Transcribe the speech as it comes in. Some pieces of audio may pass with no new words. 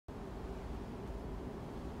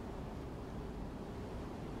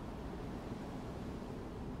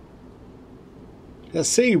Let's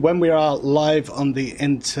see when we are live on the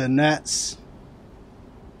internets.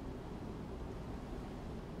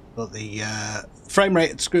 But the frame rate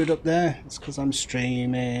had screwed up there. It's because I'm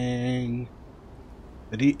streaming.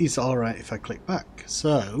 But it is alright if I click back.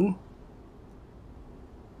 So,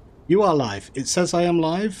 you are live. It says I am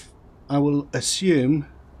live. I will assume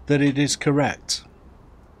that it is correct.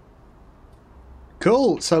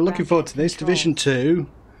 Cool. So looking forward to this. Division 2.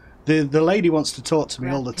 The lady wants to talk to me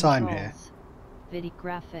all the time here. Video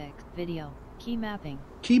graphics, video, key mapping.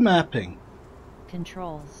 Key mapping.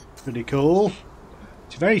 Controls. Pretty cool.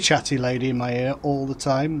 She's a very chatty lady in my ear all the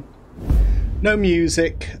time. No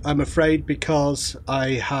music, I'm afraid, because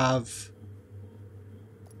I have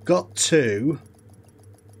got to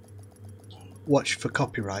watch for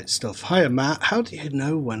copyright stuff. Hiya Matt, how do you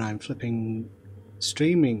know when I'm flipping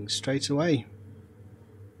streaming straight away?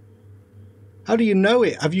 How do you know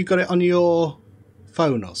it? Have you got it on your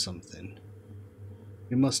phone or something?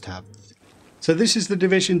 You must have. So this is the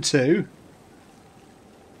Division 2.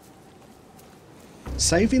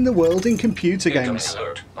 Saving the world in computer games.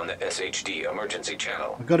 Alert on the SHD emergency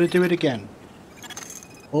channel. I've got to do it again.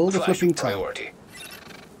 All the flipping time.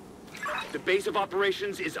 The base of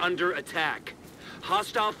operations is under attack.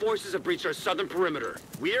 Hostile forces have breached our southern perimeter.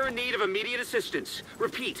 We are in need of immediate assistance.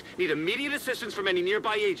 Repeat, need immediate assistance from any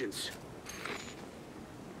nearby agents.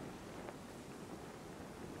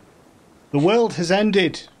 The world has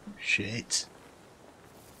ended. Shit.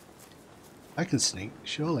 I can sneak,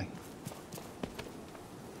 surely.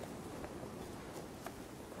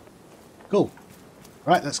 Cool.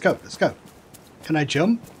 Right, let's go. Let's go. Can I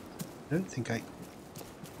jump? I don't think I...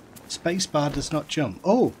 Spacebar does not jump.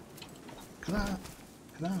 Oh! Look at that.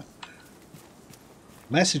 Look at that.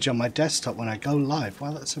 Message on my desktop when I go live.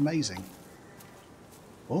 Wow, that's amazing.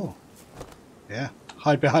 Oh. Yeah.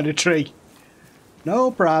 Hide behind a tree. No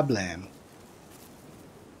problem.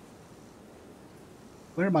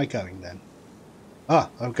 Where am I going then? Ah,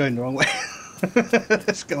 I'm going the wrong way.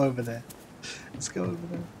 Let's go over there. Let's go over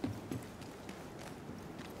there.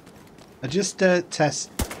 I just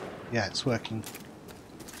test. Yeah, it's working.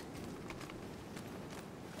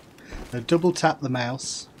 Now double tap the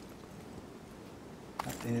mouse.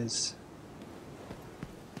 That is.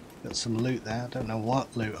 Got some loot there. I don't know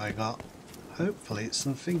what loot I got. Hopefully it's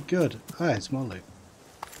something good. Ah, it's more loot.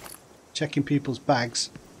 Checking people's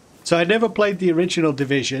bags. So I never played the original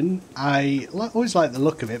Division. I always liked the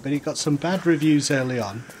look of it, but it got some bad reviews early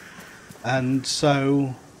on, and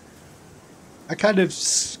so I kind of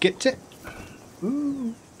skipped it.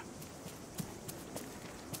 Ooh.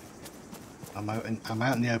 I'm out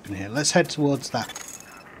in the open here. Let's head towards that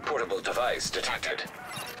Portable device detected.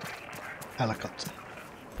 helicopter.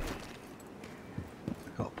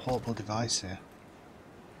 I've got a portable device here.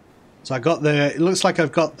 So I got the. It looks like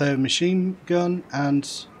I've got the machine gun, and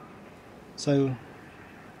so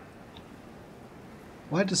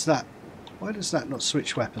why does that not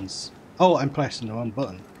switch weapons? Oh, I'm pressing the wrong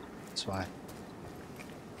button. That's why.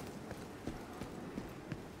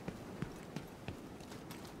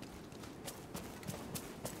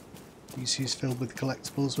 PCs filled with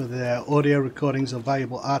collectibles with their audio recordings of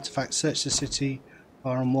valuable artifacts. Search the city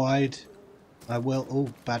far and wide. I will.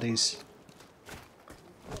 Oh, baddies.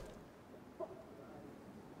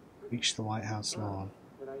 Reach the White House lawn.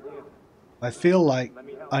 I feel like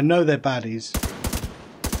I know they're baddies.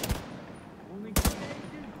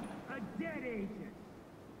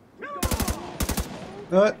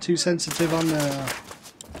 Oh, too sensitive on there.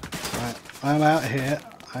 Right, I'm out here.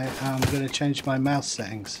 I am going to change my mouse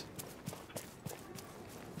settings.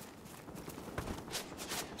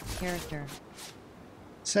 Character.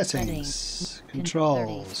 Settings.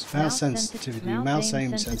 Controls. Mouse sensitivity. Mouse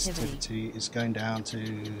aim sensitivity is going down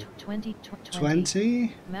to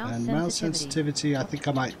 20. And mouse sensitivity, I think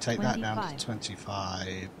I might take that down to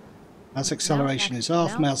 25. Mouse acceleration is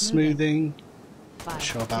off. Mouse smoothing. Not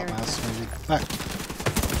sure about mouse smoothing. Back.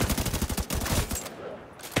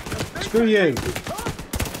 Screw you.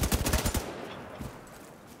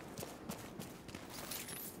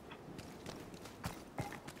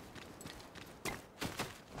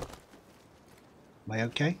 Am I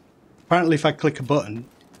okay? Apparently if I click a button.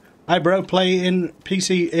 Hi bro, play in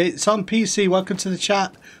PC. It's on PC. Welcome to the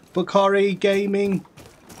chat. Bukhari Gaming.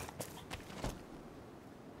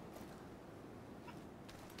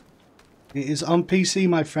 It is on PC,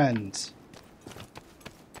 my friends.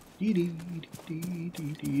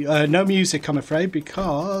 No music, I'm afraid,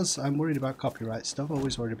 because I'm worried about copyright stuff.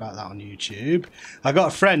 Always worried about that on YouTube. I got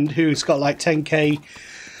a friend who's got like 10k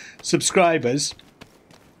subscribers,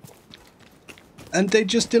 and they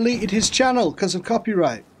just deleted his channel because of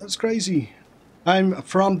copyright. That's crazy. I'm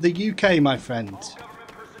from the UK, my friend. Government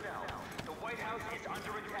personnel, the White House is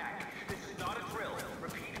under attack. This is not a drill.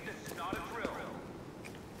 Repeat, this is not a drill.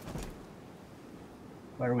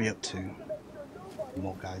 Where are we up to?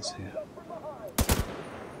 More guys here.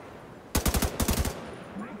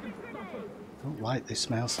 Don't like this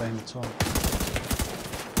mouse aim at all.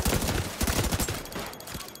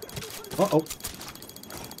 Uh-oh.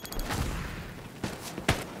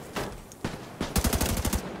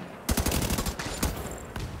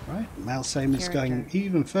 Right, mouse aim is going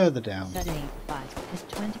even further down. Setting 5 is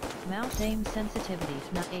 20. Mouse aim sensitivity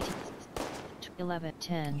not 80. 11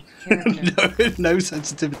 10. Character. No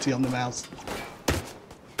sensitivity on the mouse.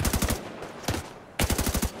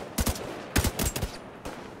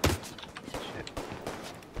 Shit.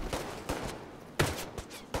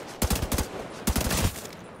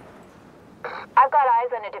 I've got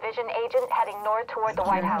eyes on a division agent heading north toward the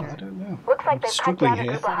White House. I don't know. Looks like I'm they've cut struggling down a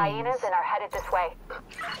here. group of hyenas and are headed this way.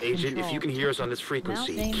 Agent, if you can hear us on this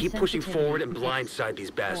frequency, Mouse aim keep pushing sensitivity. forward and blindside these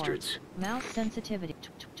bastards. 4. Mouse sensitivity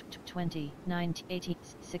 20 90 80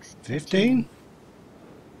 6 15?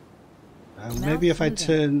 Maybe if I smoothing.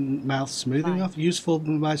 turn mouth smoothing 5. off. Useful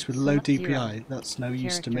device with low Slot 0. DPI. That's no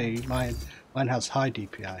use to me. Mine has high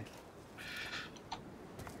DPI. Here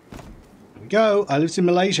we go. I lived in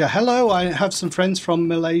Malaysia. Hello, I have some friends from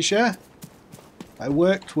Malaysia I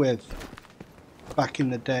worked with back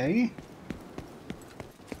in the day.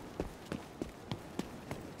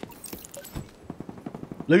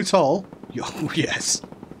 Loot all? Oh, yes.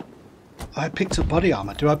 I picked up body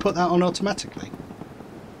armor. Do I put that on automatically?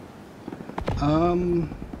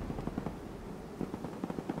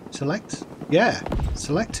 Select? Yeah,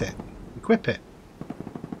 select it. Equip it.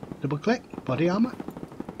 Double click. Body armor.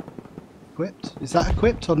 Equipped. Is that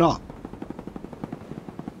equipped or not?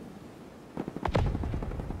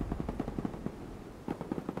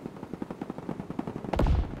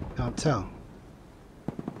 Can't tell.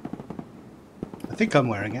 I think I'm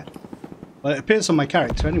wearing it. Well, it appears on my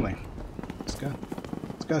character anyway. Let's go.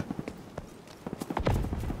 Let's go.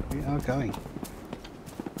 We are going.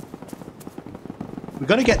 We've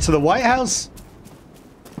got to get to the White House.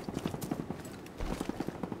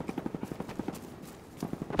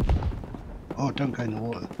 Oh, don't go in the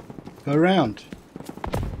water. Go around.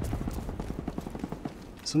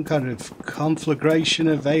 Some kind of conflagration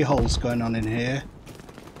of a-holes going on in here.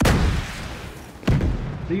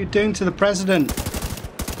 What are you doing to the president?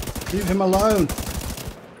 Leave him alone.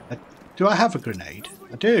 Do I have a grenade?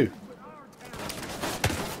 I do.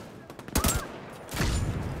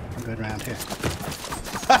 I'm going around here.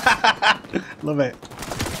 Love it.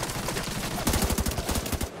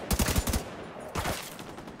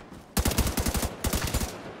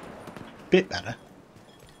 Bit better.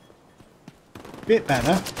 Bit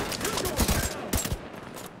better.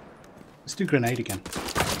 Let's do grenade again.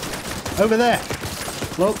 Over there.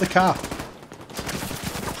 Blow up the car.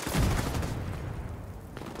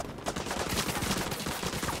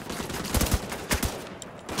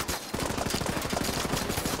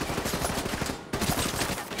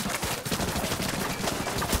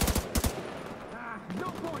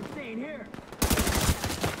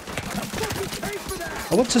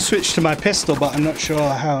 I want to switch to my pistol, but I'm not sure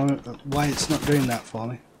why it's not doing that for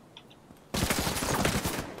me.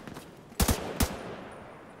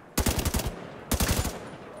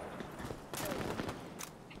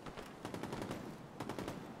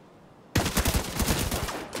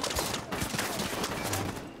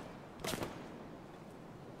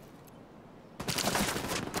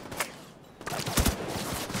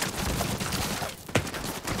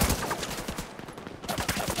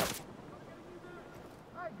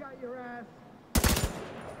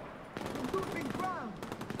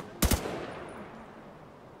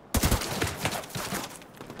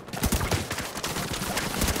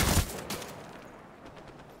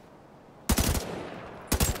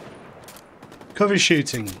 Cover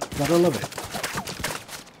shooting, gotta love it.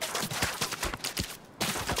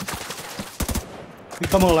 I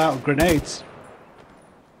think I'm all out of grenades.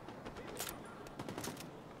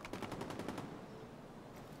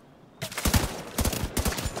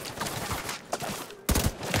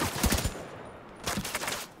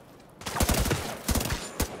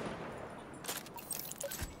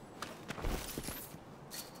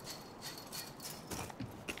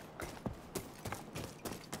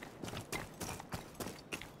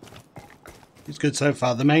 It's good so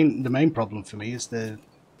far. The main problem for me is the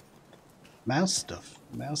mouse stuff,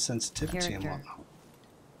 mouse sensitivity and whatnot.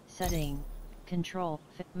 Setting. Control.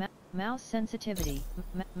 Mouse sensitivity.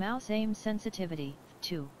 Mouse aim sensitivity.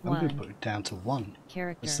 2, I'm going to 1. put it down to 1.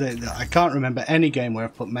 Character. I can't remember any game where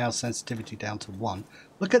I've put mouse sensitivity down to 1.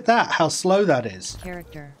 Look at that, how slow that is.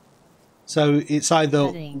 Character. So it's either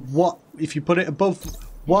Settings. what if you put it above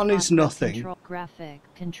 1 is nothing. Control, graphic.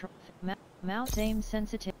 Control. Mouse aim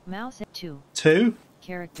sensitive. Mouse 2. 2.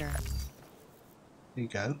 Character. There you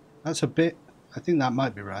go. That's a bit. I think that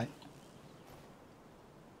might be right.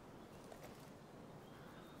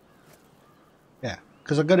 Yeah,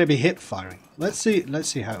 because I'm going to be hip firing. Let's see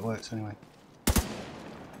how it works anyway.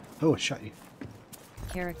 Oh, I shot you.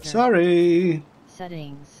 Character. Sorry.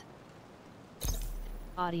 Settings.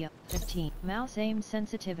 Audio 15. Mouse aim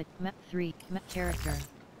sensitivity. 3. Character.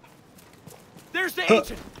 There's the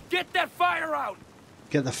agent! Get that fire out!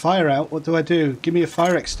 Get the fire out. What do I do? Give me a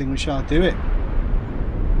fire extinguisher. I'll do it.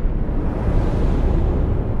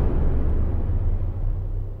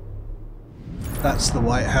 That's the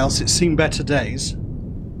White House. It's seen better days.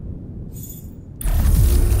 I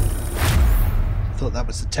thought that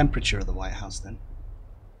was the temperature of the White House then.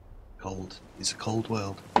 Cold. It's a cold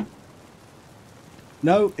world.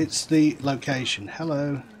 No, it's the location.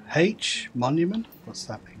 Hello. H? Monument? What's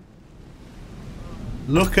that mean?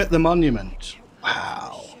 Look at the monument.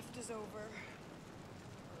 Wow.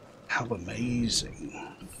 How amazing.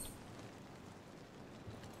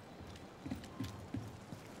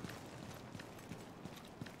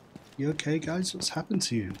 You okay, guys? What's happened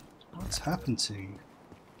to you? What's happened to you?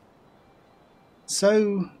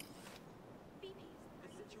 So,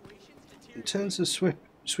 in terms of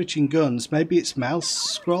switching guns, maybe it's mouse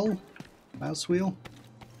scroll? Mouse wheel?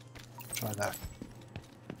 Try that.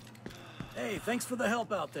 Hey, thanks for the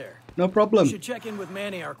help out there. No problem. You should check in with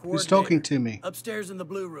Manny, our coordinator. Who's talking to me? Upstairs in the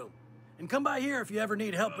blue room. And come by here if you ever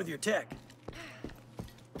need help with your tech.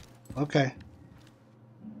 Okay.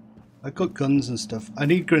 I got guns and stuff. I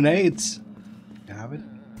need grenades. You have it?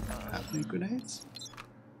 Have any grenades?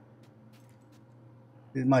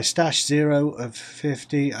 Is my stash 0 of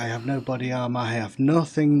 50? I have no body armor. I have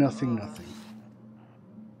nothing, nothing, nothing.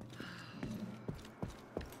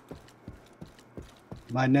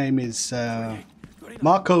 My name is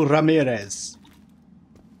Marco Ramirez.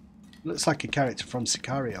 Looks like a character from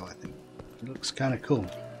Sicario, I think. It looks kind of cool.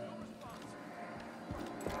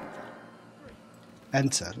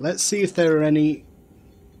 Enter. Let's see if there are any...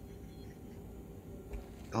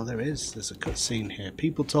 Oh, there is. There's a cutscene here.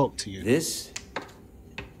 People talk to you. This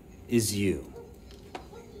is you.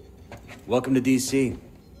 Welcome to DC.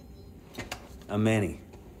 I'm Manny.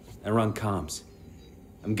 I run comms.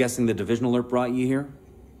 I'm guessing the division alert brought you here?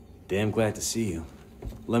 Damn glad to see you.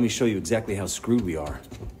 Let me show you exactly how screwed we are.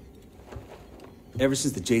 Ever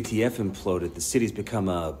since the JTF imploded, the city's become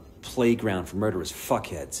a playground for murderous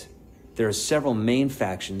fuckheads. There are several main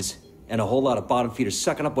factions, and a whole lot of bottom feeders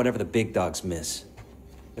sucking up whatever the big dogs miss.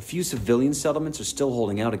 A few civilian settlements are still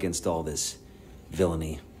holding out against all this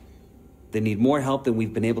villainy. They need more help than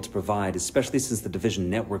we've been able to provide, especially since the Division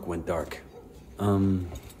network went dark.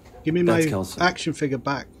 Give me my Kelsey. action figure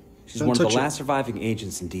back. She's Don't one of the touch it. last surviving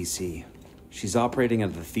agents in DC. She's operating out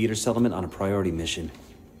of the theater settlement on a priority mission.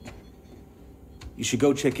 You should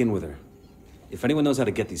go check in with her. If anyone knows how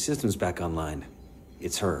to get these systems back online,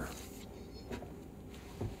 it's her.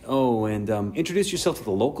 Oh, and introduce yourself to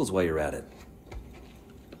the locals while you're at it.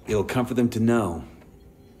 It'll comfort them to know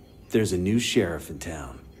there's a new sheriff in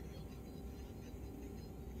town.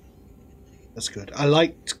 That's good. I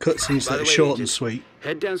like cutscenes By that the are way, short and Agent, sweet.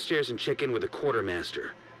 Head downstairs and check in with the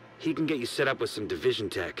quartermaster. He can get you set up with some division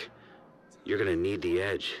tech. You're gonna need the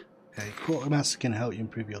edge. Okay, Quartermaster can help you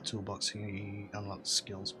improve your toolbox. He unlocks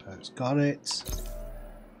skills perks. Got it.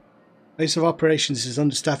 Base of Operations is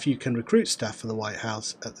understaffed. You can recruit staff for the White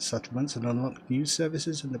House at the settlements and unlock new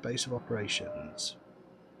services in the Base of Operations.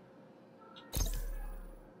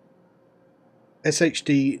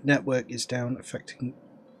 SHD network is down, affecting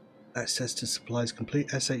access to supplies. Complete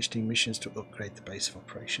SHD missions to upgrade the Base of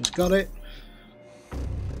Operations. Got it.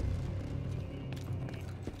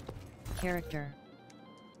 Character.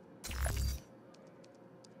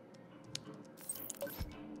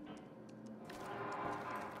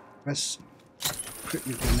 Press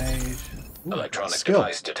quickly grenade. Ooh, Electronic skill.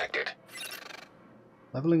 device detected.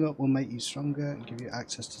 Leveling up will make you stronger and give you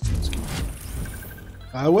access to tools.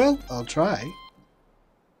 I will. I'll try.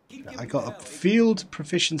 I got a field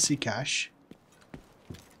proficiency cache.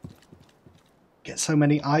 Get so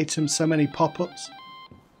many items, so many pop-ups.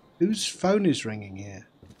 Whose phone is ringing here?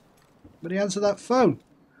 Somebody answer that phone.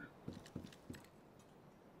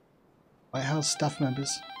 White House staff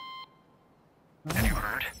members. Have you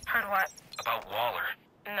heard? Heard what? About Waller?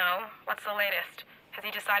 No. What's the latest? Has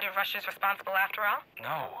he decided Russia's responsible after all?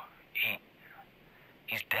 No.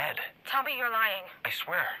 He's dead. Tell me you're lying. I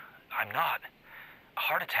swear, I'm not. A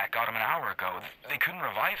heart attack got him an hour ago. They couldn't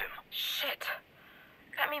revive him. Shit.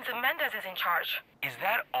 That means that Mendez is in charge. Is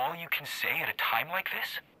that all you can say at a time like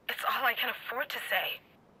this? It's all I can afford to say.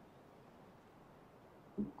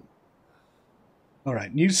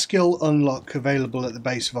 Alright, new skill unlock available at the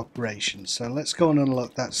base of operations. So let's go and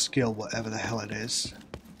unlock that skill, whatever the hell it is.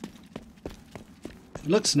 It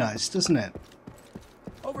looks nice, doesn't it?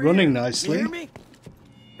 Over Running here. nicely. You hear me?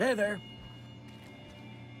 Hey there.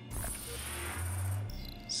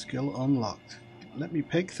 Skill unlocked. Let me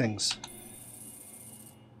pick things.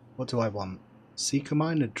 What do I want? Seeker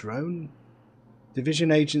mine, a drone?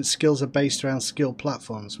 Division agent skills are based around skill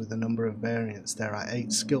platforms with a number of variants. There are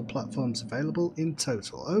 8 skill platforms available in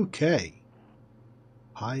total. Okay.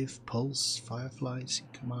 Hive, Pulse, Firefly,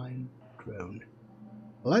 Seeker mine, drone.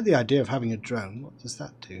 I like the idea of having a drone. What does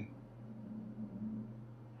that do?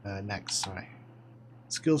 Next, sorry.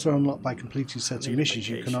 Skills are unlocked by completing certain missions.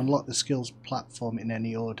 You can unlock the skills platform in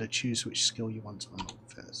any order. Choose which skill you want to unlock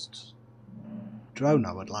first. Drone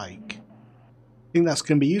I would like. I think that's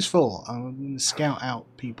going to be useful. I'm going to scout out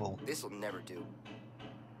people. This'll never do.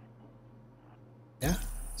 Yeah?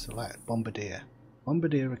 Select Bombardier.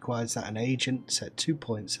 Bombardier requires that an agent set 2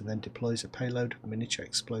 points and then deploys a payload of miniature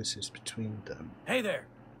explosives between them. Hey there.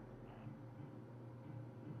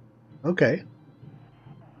 Okay.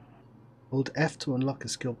 Hold F to unlock a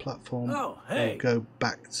skill platform. Oh, hey. Or go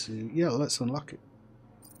back to... Yeah, let's unlock it.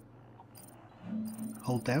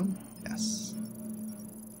 Hold down? Yes.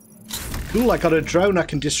 Cool, I got a drone. I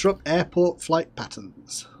can disrupt airport flight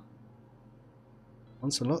patterns.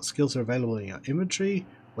 Once unlocked, skills are available in your inventory,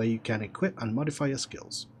 where you can equip and modify your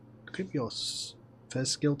skills. Equip your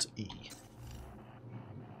first skill to E.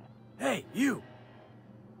 Hey, you.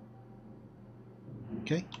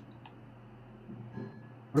 Okay.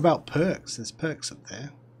 What about perks? There's perks up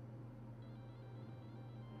there.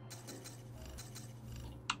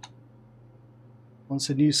 Once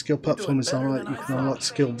a new skill platform is unlocked, you can unlock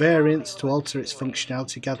skill variants to alter its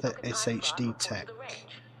functionality, gather SHD tech,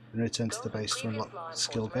 and return to the base to unlock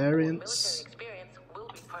skill variants.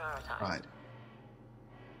 Right.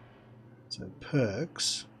 So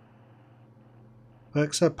perks.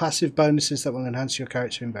 Perks are passive bonuses that will enhance your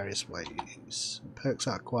character in various ways. Perks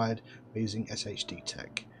are acquired by using SHD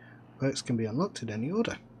tech. Perks can be unlocked in any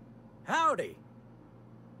order. Howdy.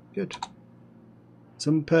 Good.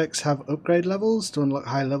 Some perks have upgrade levels to unlock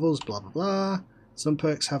high levels, blah blah blah. Some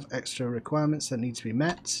perks have extra requirements that need to be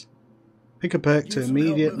met. Pick a perk to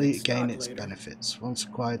immediately gain its benefits. Once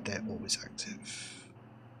acquired, they're always active.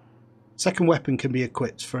 Second weapon can be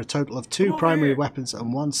equipped for a total of 2 primary weapons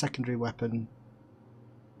and 1 secondary weapon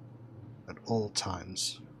at all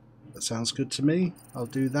times. That sounds good to me. I'll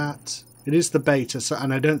do that. It is the beta, so,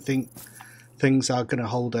 and I don't think things are going to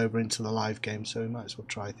hold over into the live game, so we might as well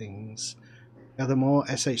try things. Gather more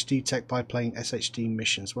SHD tech by playing SHD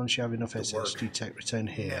missions. Once you have enough SHD tech, return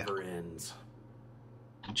here. Never ends.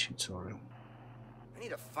 Tutorial. I need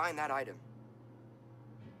to find that item.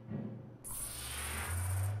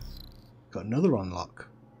 Got another unlock.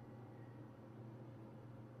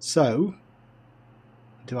 So,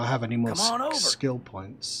 do I have any more skill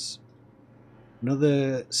points?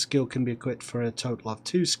 Another skill can be equipped for a total of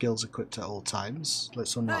 2 skills equipped at all times.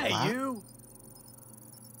 Let's unlock that. Hey, you.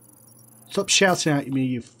 Stop shouting at me,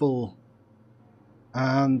 you fool.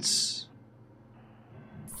 And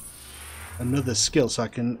another skill, so I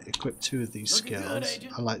can equip 2 of these skills.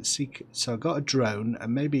 I like seek. So I got a drone,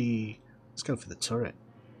 and maybe let's go for the turret.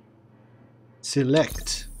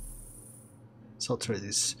 Select. Assault turret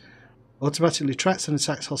is automatically tracks and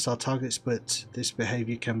attacks hostile targets, but this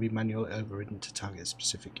behavior can be manually overridden to target a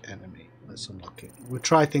specific enemy. Let's unlock it. We'll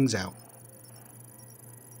try things out.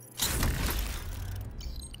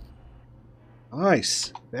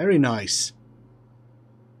 Nice, very nice.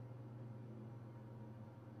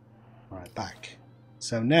 Alright, back.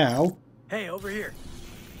 So now... Hey, over here.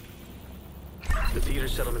 The theater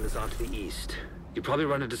settlement is off to the east. You'll probably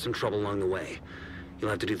run into some trouble along the way. You'll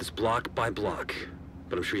have to do this block by block,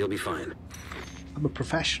 but I'm sure you'll be fine. I'm a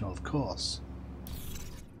professional, of course.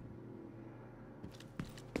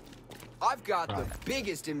 I've got the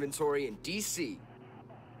biggest inventory in DC.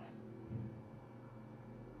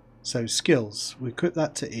 So skills, we equip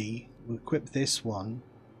that to E, we equip this one,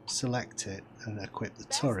 select it, and equip the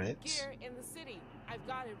turret. Gear in the city. I've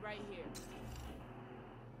got it right here.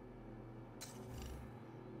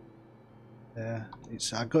 Yeah,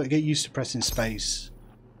 I've got to get used to pressing space.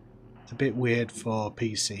 It's a bit weird for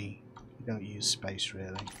PC. You don't use space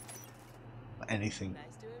really. Or anything.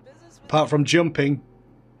 Nice doing business with Apart from jumping,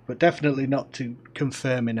 but definitely not to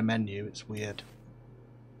confirm in a menu, it's weird.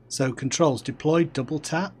 So controls: deploy, double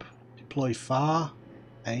tap, deploy far,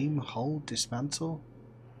 aim, hold, dismantle.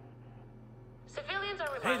 Civilians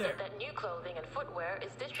are reminded that new clothing and footwear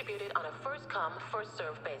is distributed on a first-come,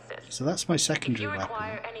 first-served basis. So that's my secondary If you weapon.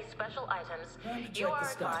 require any special items, you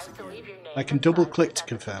are advised to leave your name. I can double click to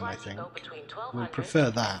confirm, I think. We'll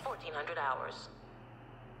prefer that. 1400 hours.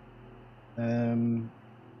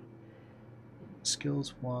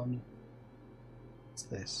 Skills 1. What's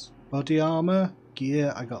this? Body armor,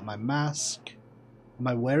 gear. I got my mask. Am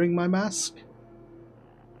I wearing my mask?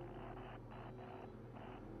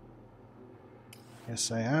 Yes,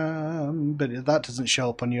 I am. But that doesn't show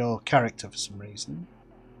up on your character for some reason.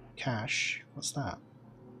 Cache. What's that?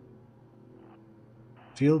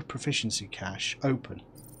 Field proficiency cache. Open.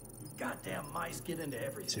 Goddamn mice get into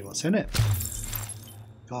everything. See what's in it.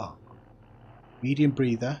 Got medium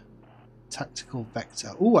breather, tactical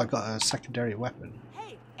vector. Oh, I got a secondary weapon.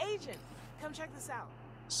 Hey, agent, come check this out.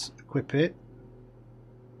 Let's equip it.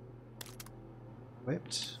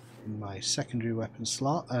 Equipped in my secondary weapon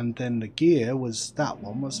slot, and then the gear was that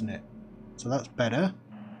one, wasn't it? So that's better.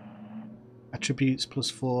 Attributes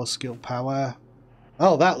 +4, skill power.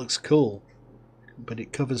 Oh, that looks cool, but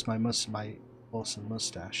it covers my awesome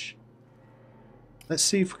mustache. Let's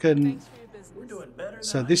see if we can. Thanks for your business. We're doing better than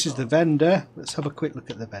So I this is the thought. vendor. Let's have a quick look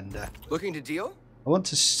at the vendor. Looking to deal? I want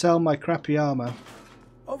to sell my crappy armor.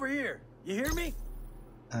 Over here. You hear me?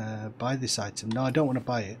 Buy this item. No, I don't want to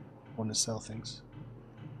buy it. I want to sell things.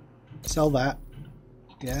 Sell that.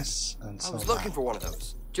 Yes, and I sell was that. looking for one of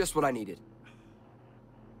those. Just what I needed.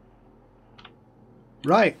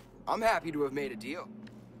 Right. I'm happy to have made a deal.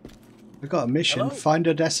 I got a mission. Hello? Find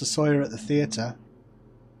Odessa Sawyer at the theatre.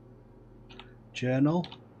 Journal.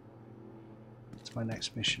 That's my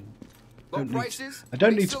next mission. Low prices. I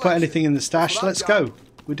don't big need to put selection. anything in the stash. That's what Let's I've got. go.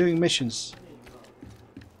 We're doing missions.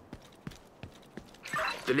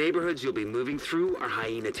 The neighborhoods you'll be moving through are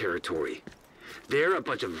hyena territory. They're a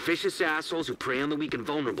bunch of vicious assholes who prey on the weak and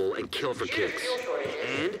vulnerable and kill for kicks.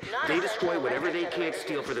 And they destroy whatever they can't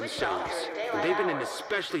steal for themselves. They've been in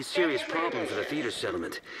especially serious problems with the theater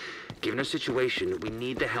settlement. Given our situation, we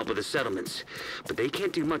need the help of the settlements. But they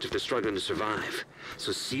can't do much if they're struggling to survive.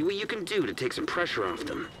 So see what you can do to take some pressure off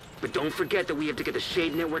them. But don't forget that we have to get the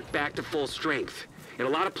Shade Network back to full strength. In a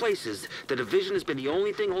lot of places, the division has been the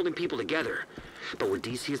only thing holding people together. But where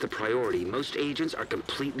DC is the priority, most agents are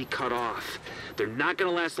completely cut off. They're not going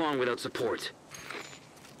to last long without support.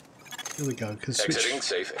 Here we go. Can Exiting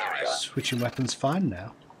safe area. switching weapons fine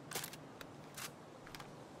now.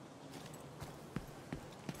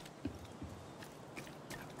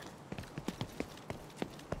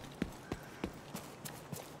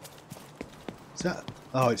 Is that?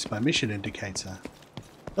 Oh, it's my mission indicator.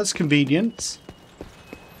 That's convenient.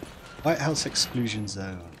 White House exclusion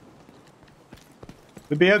zone.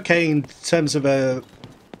 We'd be okay in terms of a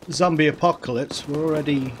zombie apocalypse. We're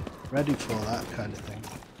already ready for that kind of thing.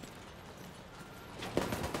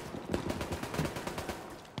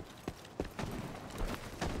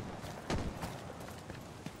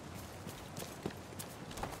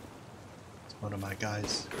 It's one of my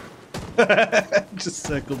guys. Just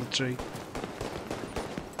circle the tree.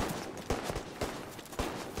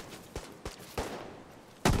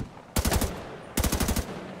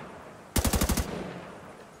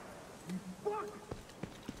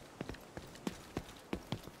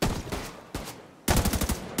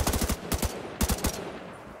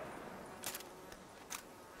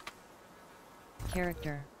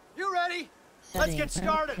 Character. You ready? Setting. Let's get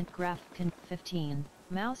started. Graph 15.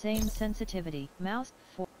 Mouse aim sensitivity. Mouse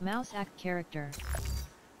act character.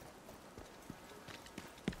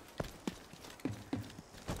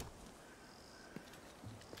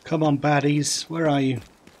 Come on, baddies. Where are you?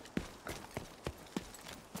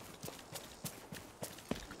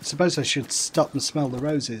 I suppose I should stop and smell the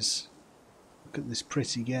roses. Look at this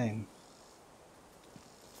pretty game.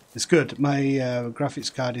 It's good. My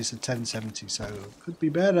graphics card is a 1070, so it could be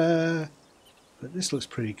better. But this looks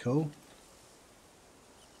pretty cool.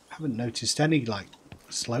 Haven't noticed any like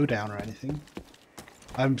slowdown or anything.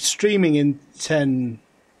 I'm streaming in 10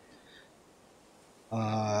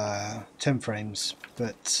 frames,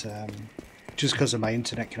 but just because of my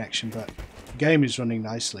internet connection. But the game is running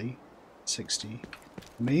nicely. 60.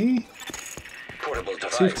 Me? Portable See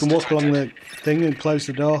if device we can walk along the detected. thing and close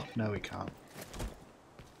the door. No, we can't.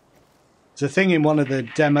 There's a thing in one of the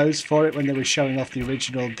demos for it when they were showing off the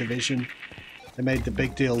original Division. They made the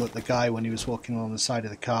big deal that the guy, when he was walking along the side of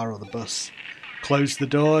the car or the bus, closed the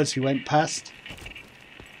door as he went past.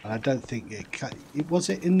 And I don't think it was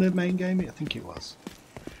it in the main game. I think it was.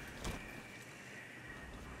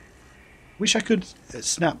 Wish I could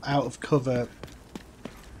snap out of cover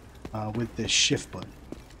with this shift button.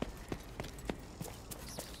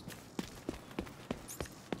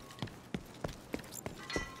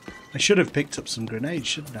 I should have picked up some grenades,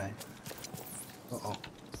 shouldn't I? Uh-oh.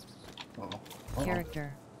 Uh-oh. Uh-oh.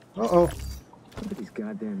 Character. Uh-oh. Look at these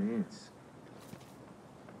goddamn ants.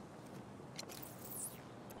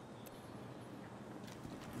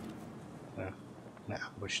 No. Nah,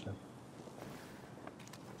 ambush them.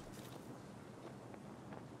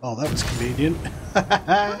 Oh, that was convenient.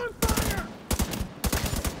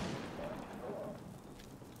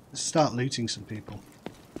 Let's start looting some people.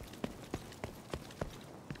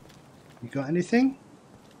 You got anything?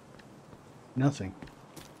 Nothing.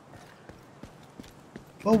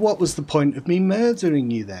 Well, what was the point of me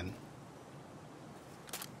murdering you then?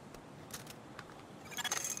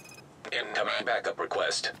 Incoming backup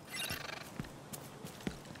request.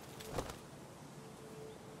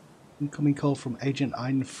 Incoming call from Agent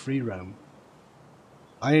Ein Freeroam.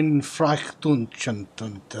 Ein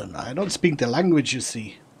Frachtunchantun. I don't speak the language, you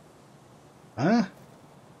see. Huh?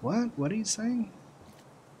 What? What are you saying?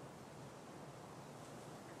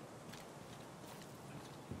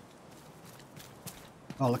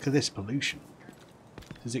 Oh, look at this pollution.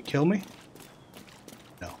 Does it kill me?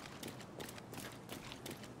 No.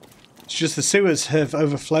 It's just the sewers have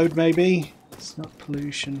overflowed, maybe. It's not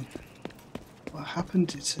pollution. What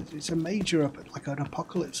happened? It's a major, like an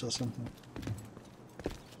apocalypse or something.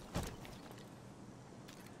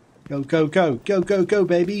 Go, go, go. Go, go, go,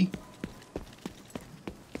 baby.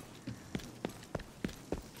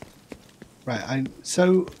 Right,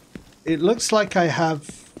 so it looks like I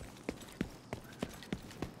have...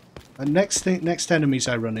 next enemies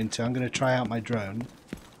I run into, I'm going to try out my drone.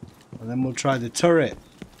 And then we'll try the turret.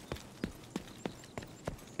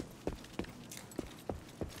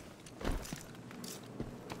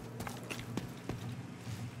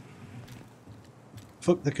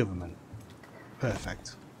 Fuck the government.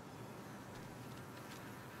 Perfect.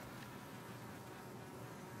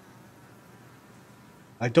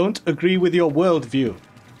 I don't agree with your worldview.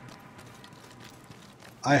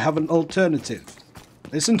 I have an alternative.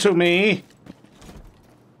 Listen to me!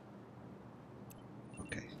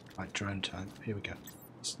 Okay, right, drone time. Here we go.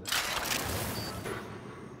 So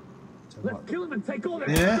Let's kill him and take all that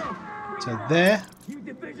there. stuff. So there.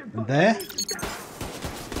 And there.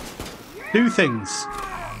 Two things.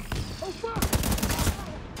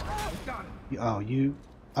 Oh, you...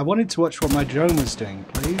 I wanted to watch what my drone was doing,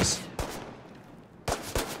 please.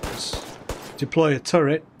 Let's deploy a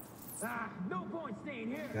turret. No point staying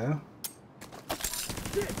here. Go.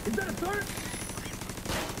 Shit, is that a turret?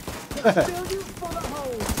 Let's build you for the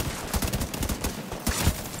hole.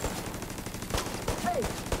 Hey,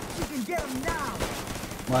 you can get him now.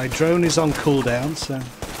 My drone is on cooldown, so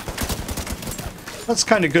that's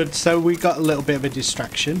kind of good. So we got a little bit of a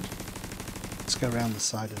distraction. Let's go around the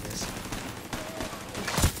side of this.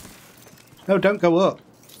 No, don't go up.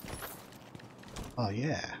 Oh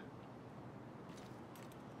yeah.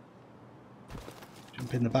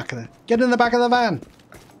 Jump in the back of the... Get in the back of the van!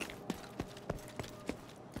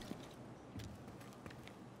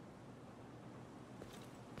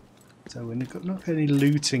 So we're not got any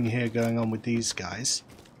looting here going on with these guys.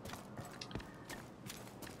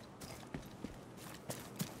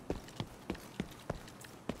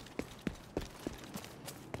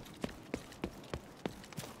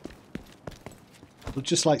 We'll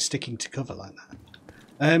just like sticking to cover like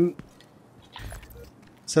that.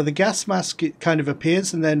 So the gas mask, it kind of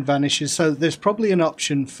appears and then vanishes. So there's probably an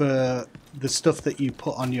option for the stuff that you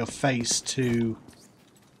put on your face to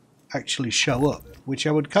actually show up, which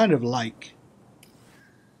I would kind of like.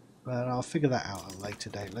 But I'll figure that out at a later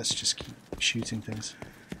date. Let's just keep shooting things.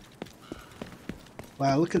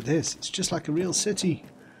 Wow, look at this. It's just like a real city.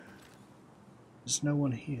 There's no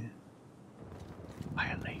one here.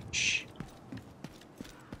 ILH.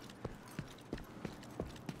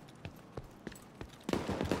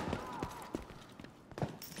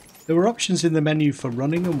 There were options in the menu for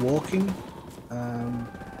running and walking,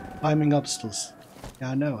 climbing obstacles.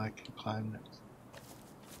 Yeah, I know I can climb it.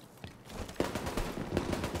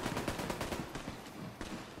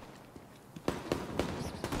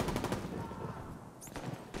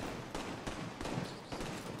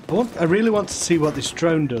 I really want to see what this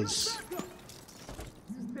drone does.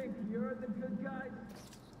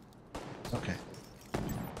 Okay.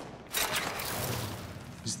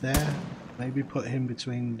 He's there. Maybe put him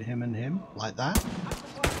between him and him, like that.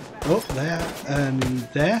 Oh, there and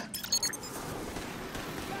there.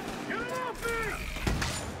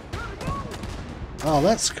 Oh,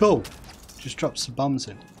 that's cool. Just drop some bombs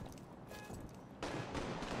in.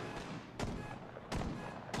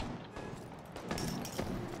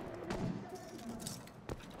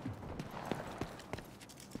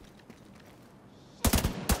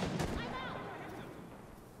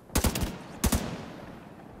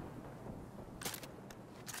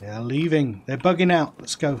 They're leaving. They're bugging out.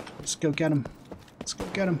 Let's go. Let's go get them. Let's go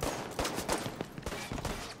get them.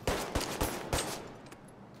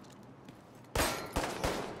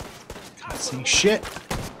 Can't see shit.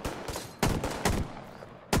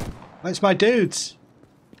 Where's my dudes?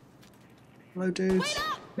 Hello, dudes.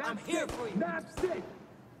 I'm here for you. That's it.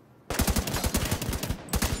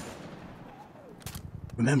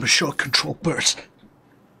 Remember short control burst.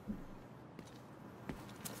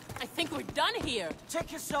 I think we're done here.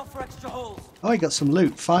 Check yourself for extra holes. Oh, I got some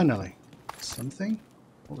loot, finally. Something?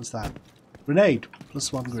 What was that? Grenade.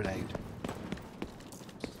 +1 grenade.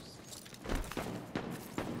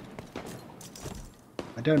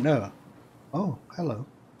 I don't know. Oh, hello.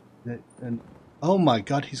 And oh my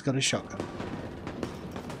god, he's got a shotgun.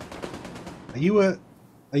 Are you a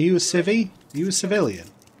civvy? Are you a civilian?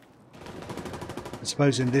 I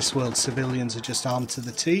suppose in this world civilians are just armed to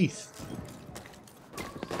the teeth.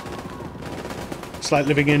 It's like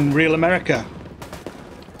living in real America.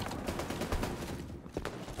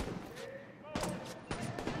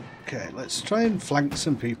 Okay, let's try and flank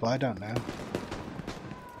some people, I don't know.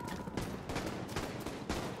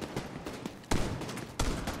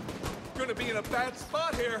 Gonna be in a bad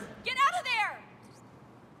spot here. Get out of there!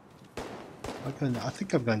 I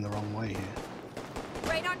think I'm going the wrong way here.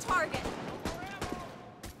 Right on target.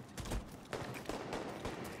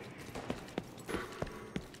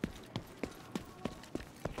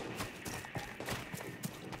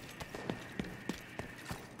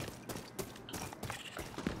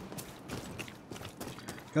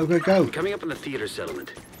 Go, go, go. Coming up on the theater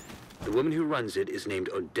settlement. The woman who runs it is named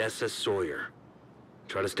Odessa Sawyer.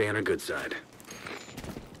 Try to stay on her good side.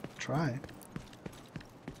 Try.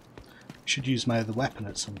 Should use my other weapon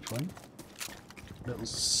at some point. Little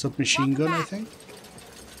submachine gun, I think.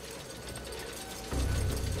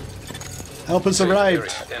 Help us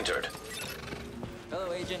arrived. Entered.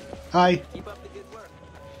 Hello, Agent. Hi. Keep up the good work.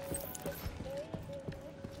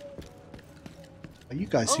 Oh, you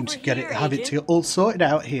guys seem Over to get here, it, have it Agent. all sorted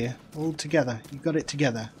out here, all together. You got it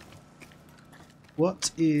together.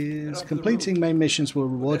 What is completing main missions will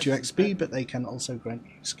reward you XP, but they can also grant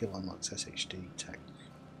you skill unlocks, SHD tech.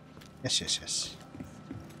 Yes, yes, yes.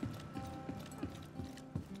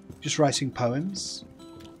 Just writing poems.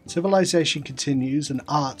 Civilization continues and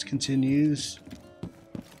art continues.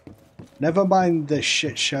 Never mind the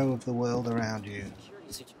shit show of the world around you.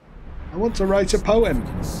 I want to write a poem.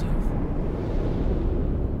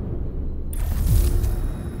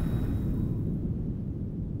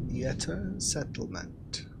 Yetta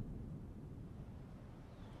settlement.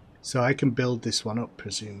 So I can build this one up,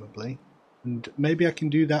 presumably. And maybe I can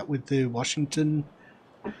do that with the Washington,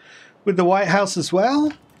 with the White House as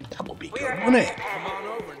well. That would be good, wouldn't it? Come on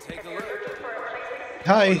over and take a look.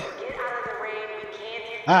 Hi.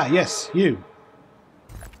 Ah, yes, you.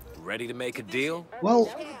 Ready to make a deal?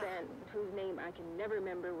 Well,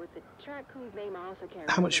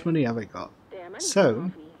 how much money have I got?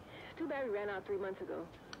 So,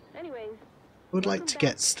 I would like to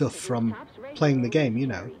get stuff from playing the game, you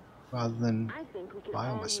know, rather than buy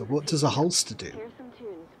all my stuff. What does a holster do?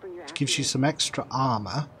 It gives you some extra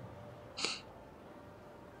armor.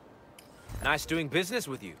 Nice doing business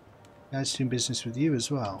with you. Nice doing business with you as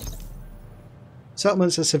well.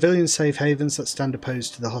 Settlements are civilian safe havens that stand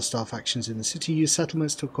opposed to the hostile factions in the city. Use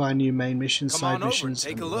settlements to acquire new main missions, side missions,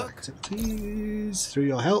 and other activities. Through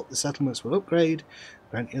your help, the settlements will upgrade,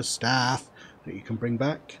 grant your staff that you can bring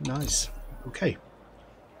back. Nice. Okay.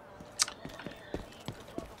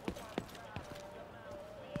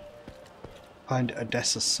 Find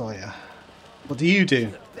Odessa Sawyer. What do you do?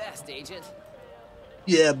 The best, Agent.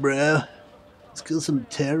 Yeah, bro. Let's kill some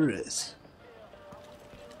terrorists.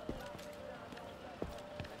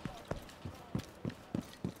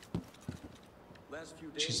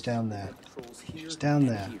 She's down there. She's down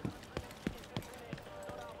there.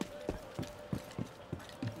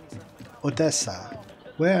 Odessa.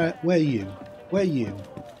 Where are you? Where are you?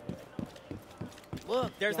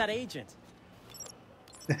 Look, there's that agent.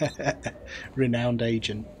 Renowned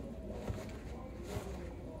agent.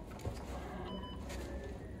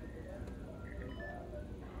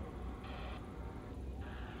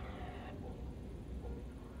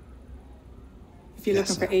 If you're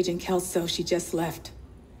looking for Agent Kelso, she just left.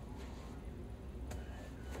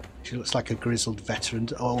 She looks like a grizzled veteran.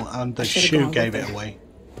 Oh, and the shoe gave it away.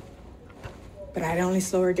 But I'd only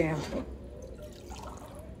slow her down.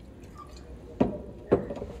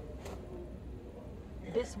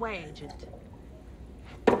 This way, Agent.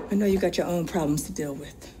 I know you got your own problems to deal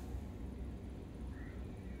with.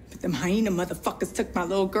 But them hyena motherfuckers took my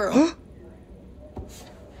little girl.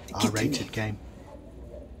 R-rated game.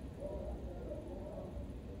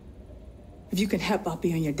 If you can help, I'll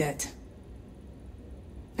be on your debt.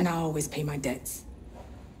 And I always pay my debts.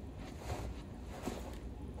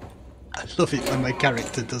 I love it when my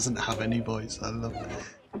character doesn't have any voice. I love it.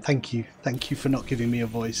 Thank you. Thank you for not giving me a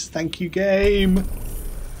voice. Thank you, game.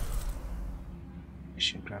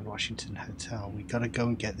 Mission Grand Washington Hotel. We gotta go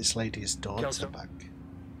and get this lady's daughter back.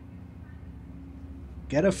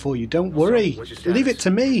 Get her for you. Don't worry. Leave it to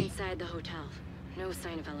me. Inside the hotel. No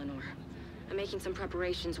sign of Eleanor. I'm making some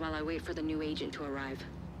preparations while I wait for the new agent to arrive.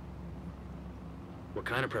 What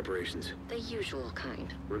kind of preparations? The usual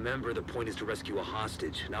kind. Remember, the point is to rescue a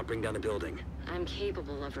hostage, not bring down the building. I'm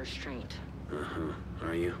capable of restraint. Uh-huh.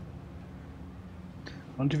 Are you?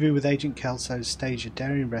 Rendezvous with Agent Kelso. Stage a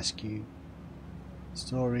daring rescue.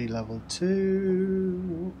 Story level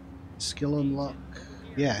 2. Skill unlock.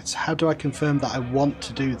 Yeah, it's how do I confirm that I want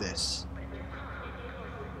to do this?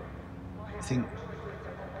 I think...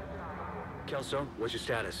 Kelso, what's your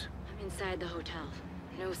status? I'm inside the hotel.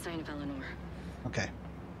 No sign of Eleanor. Okay.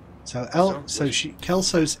 So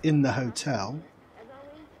Kelso's in the hotel.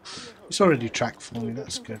 It's already tracked for me,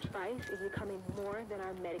 that's good. Spice is becoming more than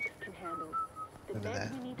our medics can handle. The Over beds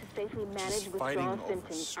there. we need to safely manage withdrawal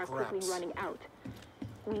symptoms are quickly running out.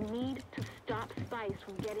 We need to stop Spice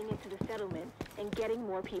from getting into the settlement and getting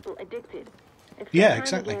more people addicted. It's Yeah, time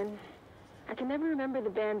exactly. Again. I can never remember the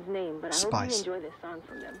band's name, but I hope you enjoy this song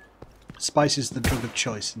from them. Spice is the drug of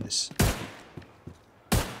choice in this.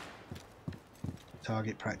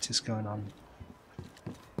 Target practice going on.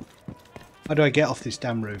 How do I get off this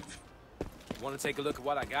damn roof? Want to take a look at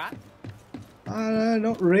what I got?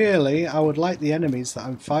 Not really. I would like the enemies that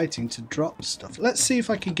I'm fighting to drop stuff. Let's see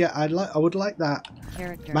if I can get. I would like that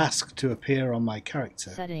mask to appear on my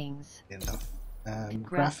character. Settings. You know,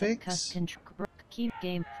 graphics. Keep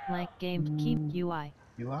game blank game. Keep UI.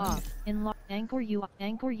 UI. Off. Anchor UI.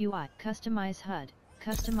 Anchor UI. Customize HUD.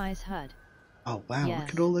 Customize HUD. Oh wow! Yes.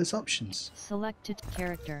 Look at all those options. Selected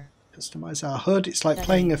character. Customize our HUD. It's like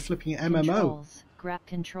playing a flipping MMO.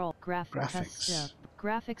 Graphics. Custom.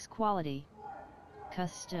 Graphics quality.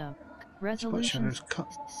 Custom. Resolution.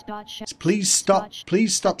 Please stop.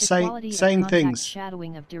 Please stop saying things.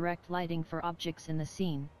 Shadowing of direct lighting for objects in the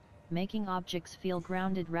scene, making objects feel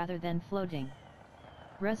grounded rather than floating.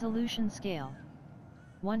 Resolution scale.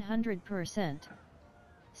 100%.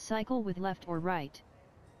 Cycle with left or right.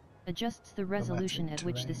 Adjusts the resolution at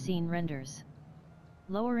which the scene renders.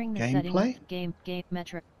 Lowering the Gameplay? setting. Game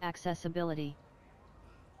metric. Accessibility.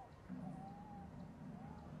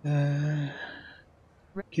 I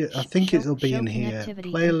think it'll be in here.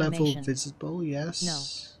 Player level visible, yes. No.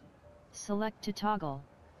 Select to toggle.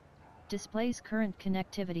 Displays current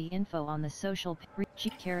connectivity info on the social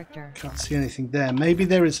character. Can't see anything there. Maybe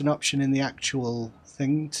there is an option in the actual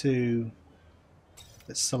thing to...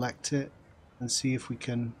 Let's select it and see if we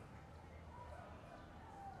can...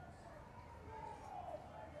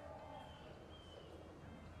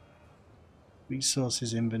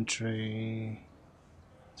 Resources inventory...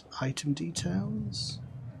 Item details?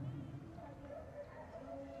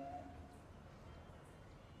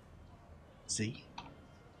 Z.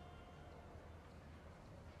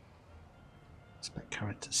 Expect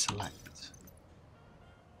character select.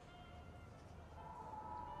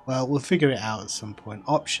 Well, we'll figure it out at some point.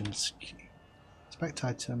 Options. Inspect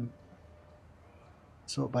item.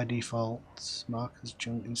 Sort by default. Markers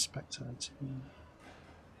junk inspect item.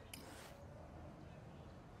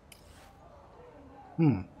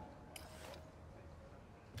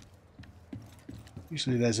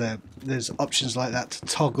 Usually there's options like that to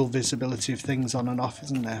toggle visibility of things on and off,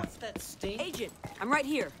 isn't there? Agent, I'm right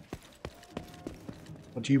here.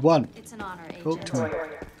 What do you want? It's an honor, Agent. Talk to me.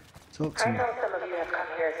 Talk to me. I know some of you have come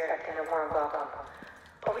here expecting a warm welcome,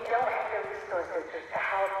 but we don't have the resources to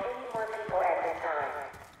house any more people at this time.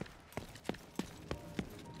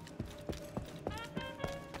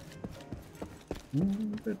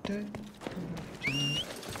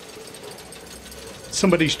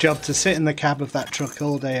 Somebody's job to sit in the cab of that truck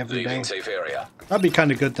all day, every day. Safe area. That'd be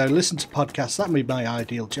kind of good though. Listen to podcasts. That'd be my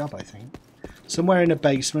ideal job, I think. Somewhere in a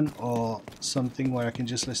basement or something where I can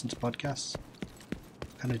just listen to podcasts.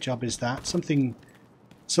 What kind of job is that? Something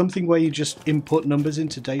where you just input numbers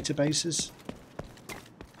into databases.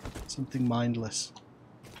 Something mindless.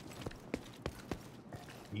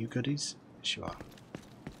 Are you goodies? Yes, you are.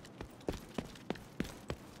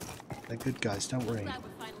 They're good guys, don't worry.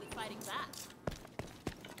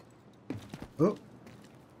 Oh.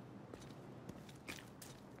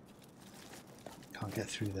 Can't get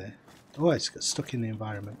through there. Oh, it's got stuck in the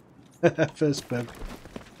environment. First bug.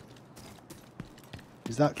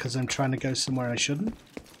 Is that because I'm trying to go somewhere I shouldn't?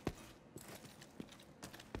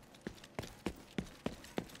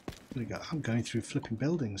 we got? I'm going through flipping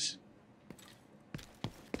buildings.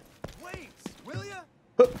 Wait, will ya?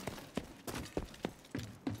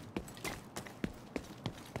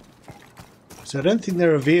 So I don't think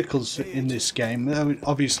there are vehicles in this game. I mean,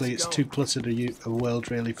 obviously, it's too cluttered a world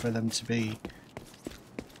really for them to be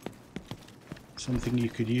something you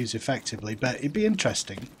could use effectively. But it'd be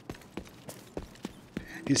interesting.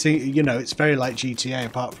 You see, you know, it's very like GTA,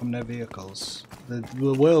 apart from no vehicles.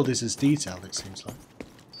 The world is as detailed, it seems like.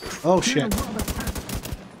 Oh shit!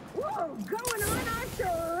 Whoa, going on our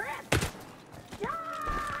trip!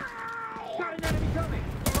 Got an enemy coming!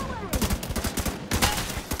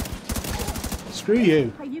 Screw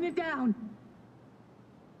you! Taking it down!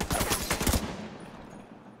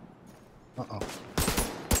 Uh-oh.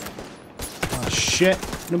 Oh shit!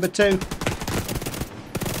 Number 2!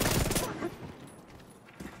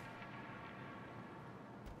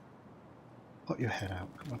 Put your head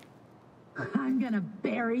out, come on. I'm gonna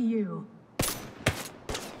bury you.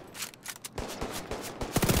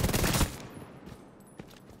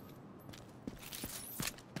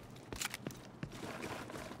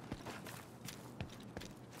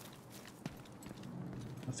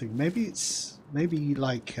 I think maybe it's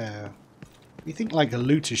like you think like a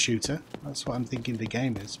looter shooter. That's what I'm thinking the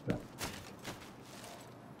game is. But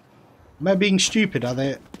am I being stupid?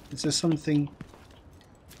 Is there something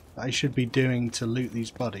that I should be doing to loot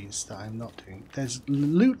these bodies that I'm not doing? There's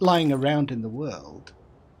loot lying around in the world.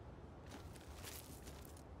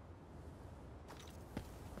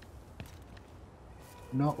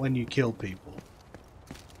 Not when you kill people.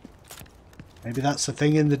 Maybe that's the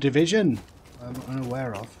thing in the Division I'm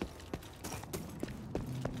unaware of.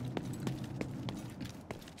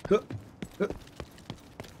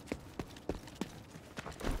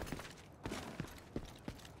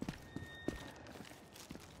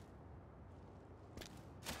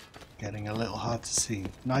 Getting a little hard to see.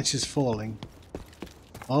 Night is falling.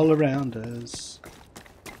 All around us.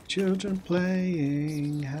 Children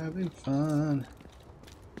playing, having fun.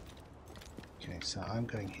 Okay, so I'm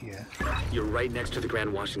going here. You're right next to the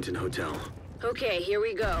Grand Washington Hotel. Okay, here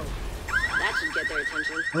we go. That should get their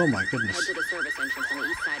attention. Oh my goodness. Head to the service entrance on the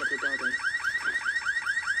east side of the building.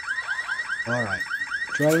 Alright.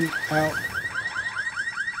 Drone out.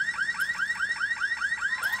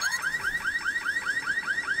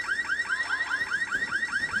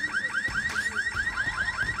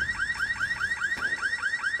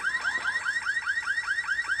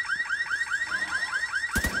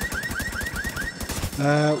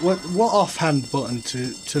 What offhand button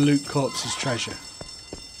to loot corpses' treasure?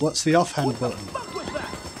 What's the offhand button? Fuck was that?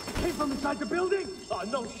 It came from inside the building? Oh,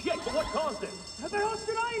 no shit, but what caused it? How the hell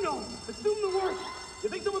should I know? Assume the worst. You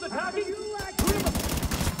think someone's attacking?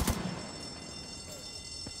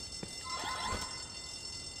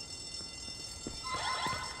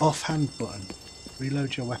 Offhand button.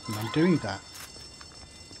 Reload your weapon. I'm doing that.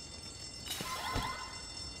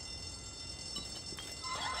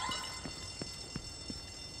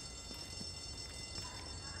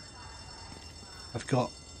 I've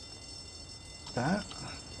got that.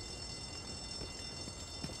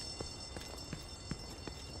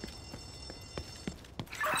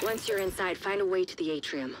 Once you're inside, find a way to the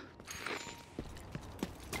atrium.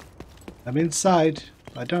 I'm inside.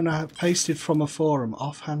 I don't know how. Pasted from a forum.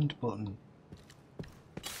 Offhand button.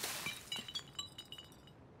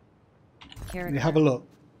 Let me have a look.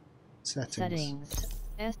 Settings.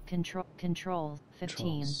 Controls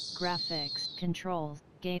 15. Graphics controls.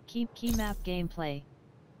 Key map gameplay.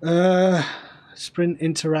 Sprint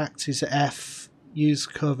interact is F. Use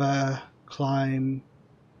cover. Climb.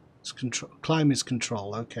 It's control. Climb is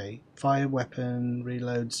control. Okay. Fire weapon.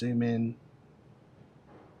 Reload. Zoom in.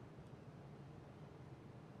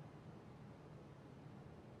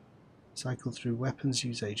 Cycle through weapons.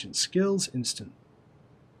 Use agent skills. Instant.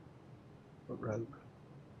 But rogue.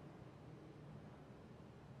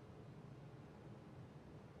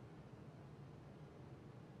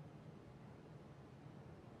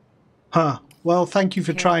 Huh. Well, thank you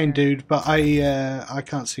for trying, dude, but I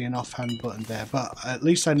can't see an offhand button there. But at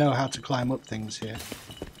least I know how to climb up things here.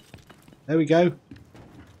 There we go.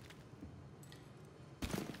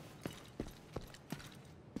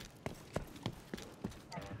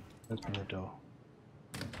 Open the door.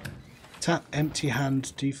 Tap empty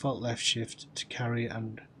hand, default left shift to carry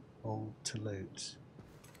and hold to loot.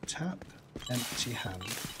 Tap empty hand.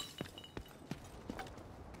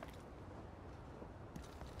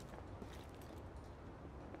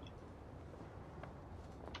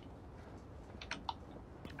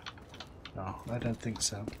 No, I don't think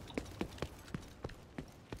so.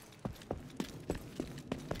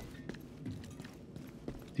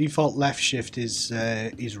 Default left shift is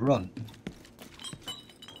run.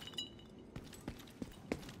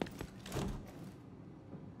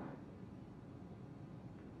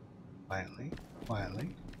 Quietly,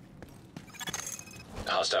 quietly.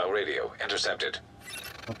 Hostile radio intercepted.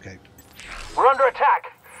 Okay. We're under attack.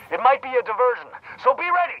 It might be a diversion, so be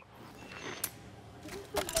ready.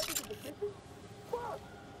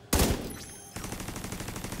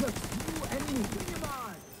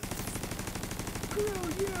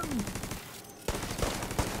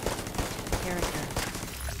 Character.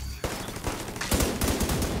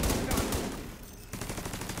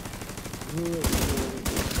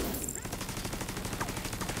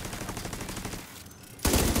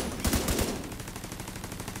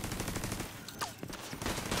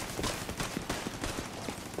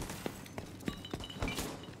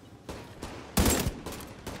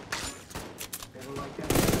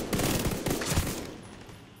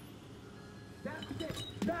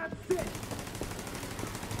 That's it.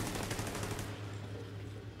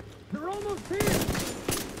 They're almost here.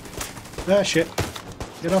 Ah, shit.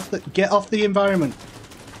 Get off the environment.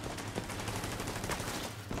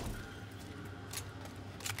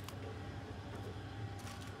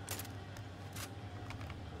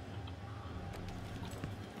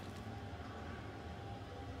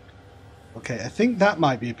 Okay, I think that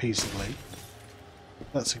might be a piece of loot.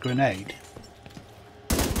 That's a grenade.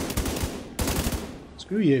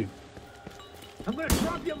 Screw you. I'm gonna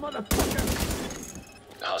drop you, motherfucker.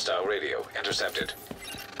 Hostile radio intercepted.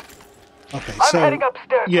 Okay, I'm so heading upstairs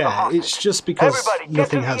to the yeah, hostage. it's just because Everybody, get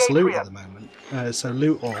nothing to has the loot atrium. at the moment. So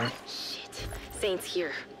loot all. Shit. Saint's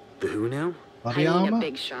here. The who now? Body I need a armor.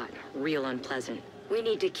 big shot. Real unpleasant. We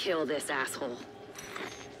need to kill this asshole.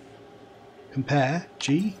 Compare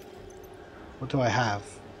G. What do I have?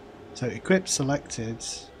 So equip selected.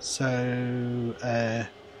 So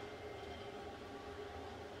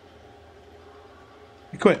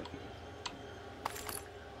equip.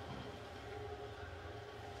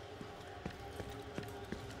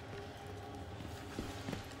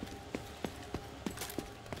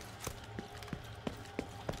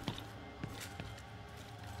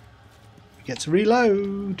 You get to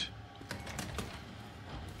reload.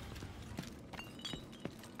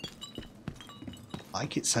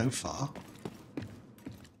 Like it so far.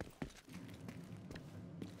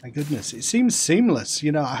 My goodness, it seems seamless.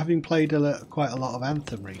 You know, having played quite a lot of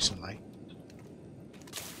Anthem recently,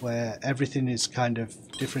 where everything is kind of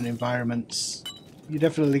different environments, you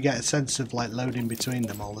definitely get a sense of like loading between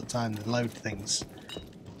them all the time. The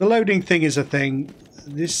loading thing is a thing.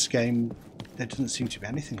 This game, there doesn't seem to be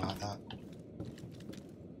anything like that.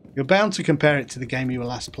 You're bound to compare it to the game you were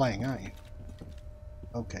last playing, aren't you?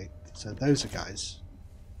 Okay, so those are guys.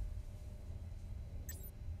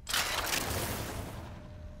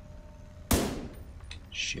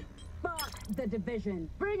 Shit. Fuck the division.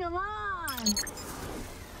 Bring them on!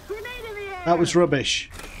 Grenade in the air! That was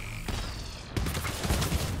rubbish.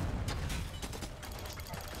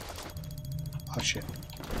 Oh shit.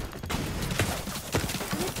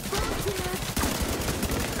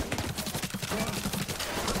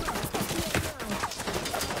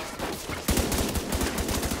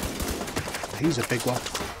 He's a big one.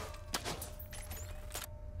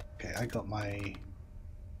 Okay, I got my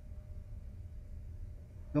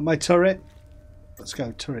turret. Let's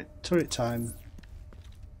go turret time.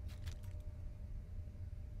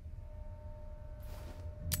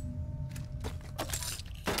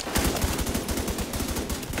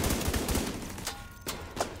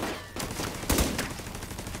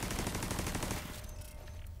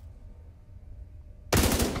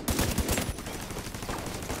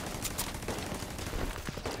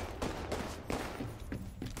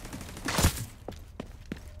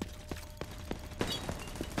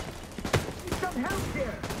 Some help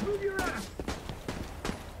here. Move your ass.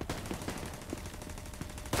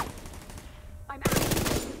 I'm out.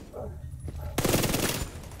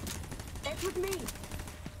 It's with me.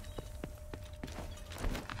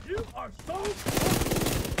 You are so...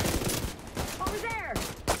 Over there!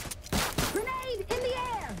 Grenade in the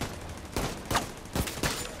air!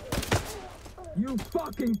 You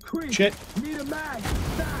fucking creep. Shit. Need a mag.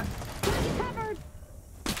 Fast. Got you covered!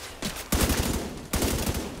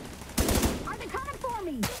 Are they coming for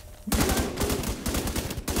me?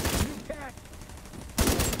 You can't.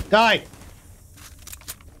 Die!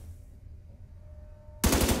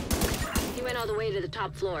 You went all the way to the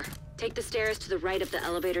top floor. Take the stairs to the right of the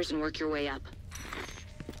elevators and work your way up.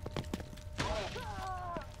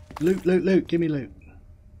 Loot, loot, loot. Give me loot.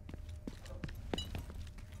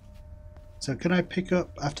 So can I pick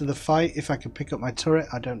up, after the fight, if I can pick up my turret?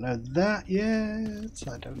 I don't know that yet.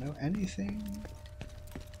 I don't know anything.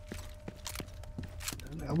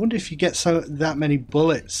 I wonder if you get that many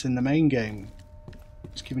bullets in the main game.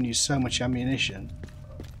 It's giving you so much ammunition.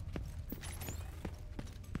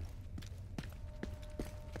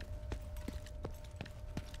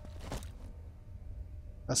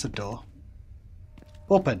 That's a door.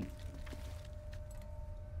 Open.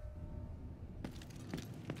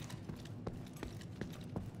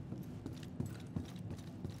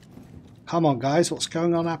 Come on, guys, what's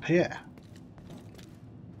going on up here?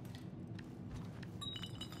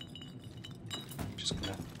 Just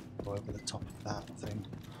gonna go over the top of that thing.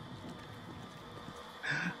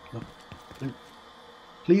 Look, look.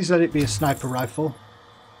 Please let it be a sniper rifle.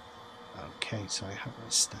 Okay, so I have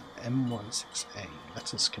this M16A.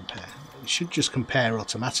 Let us compare. It should just compare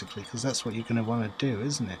automatically because that's what you're going to want to do,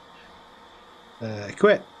 isn't it?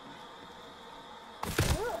 Equip.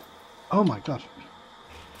 Oh my god.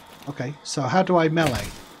 Okay, so how do I melee?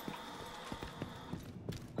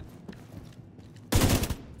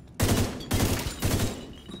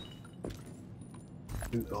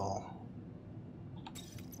 Loot all.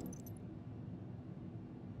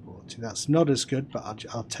 40. That's not as good, but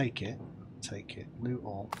I'll take it. Take it. Loot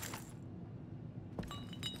all.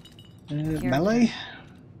 Melee?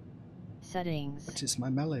 Settings. What is my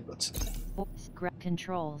melee button?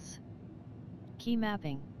 Controls. Key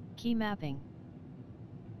mapping. Key mapping.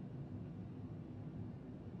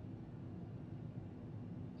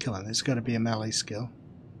 Come on, there's got to be a melee skill.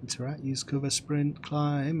 Interact, use cover, sprint,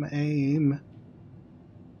 climb, aim.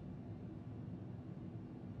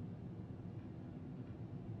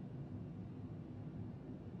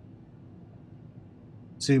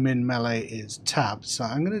 Zoom in melee is tab, so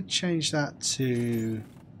I'm going to change that to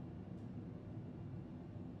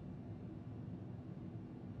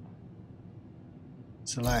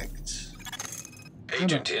select.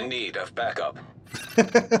 Agent in need of backup.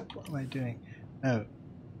 What am I doing? No.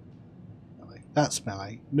 That's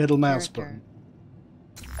melee. Middle mouse button.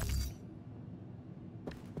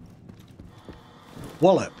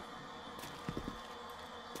 Wallop.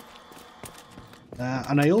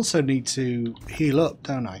 And I also need to heal up,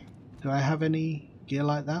 don't I? Do I have any gear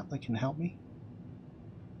like that can help me?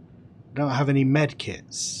 I don't have any med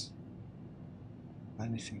kits.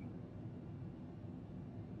 Anything.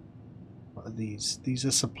 What are these? These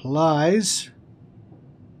are supplies.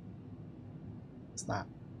 What's that?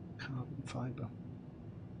 Carbon fiber.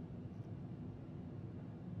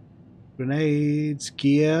 Grenades,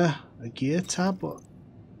 gear, a gear tab.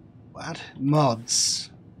 What? Mods.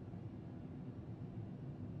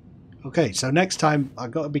 Okay, so next time I've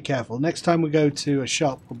got to be careful. Next time we go to a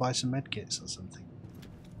shop, we'll buy some medkits or something.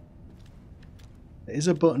 There is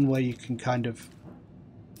a button where you can kind of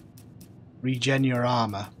regen your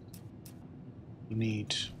armor. You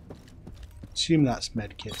need. Assume that's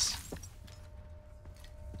medkits.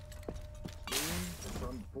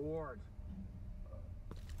 From board.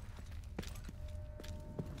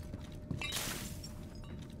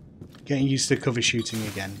 Getting used to cover shooting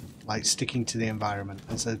again, like sticking to the environment.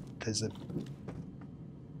 There's a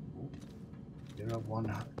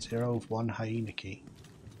 0 of 1 hyena key.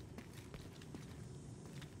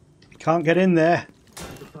 You can't get in there.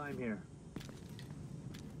 The time here.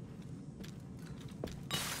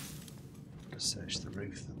 Just search the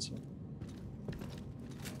roof. That's all.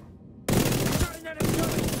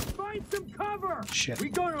 Find some cover. Shit. We're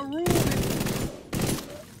gonna ruin it.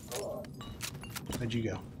 Where'd you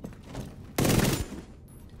go?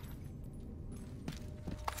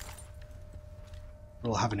 We're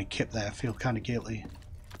all having a kip there. I feel kind of guilty.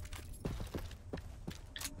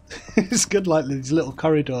 It's good, like these little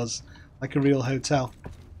corridors, like a real hotel.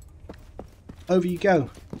 Over you go.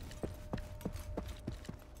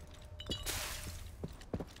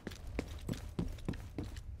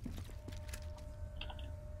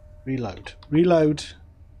 Reload. Reload.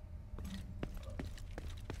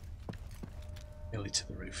 Nearly to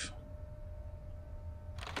the roof.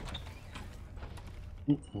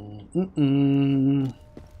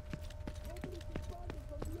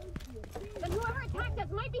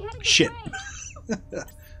 Shit.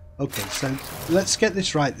 Okay, so let's get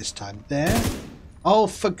this right this time. There. Oh,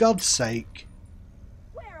 for God's sake.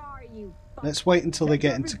 Where are you? Let's wait until they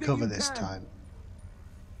get into cover this time.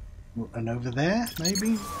 And over there,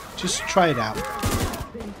 maybe? Just try it out.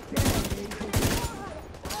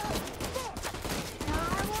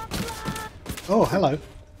 Oh, hello.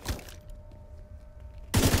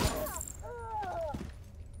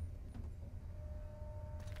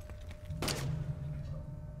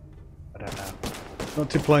 I don't know. Not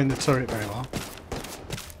deploying the turret very well.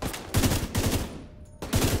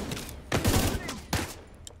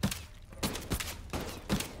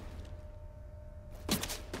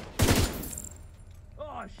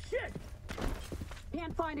 Oh,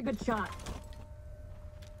 find a good shot.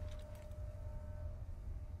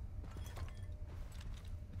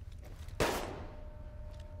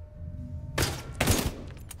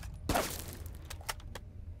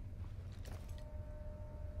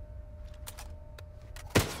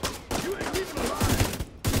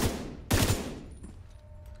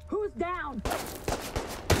 Who's down?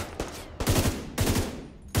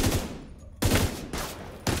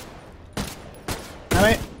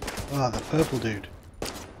 Damn it! Oh, the purple dude.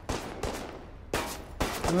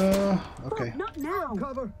 Okay. Not now.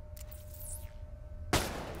 Cover.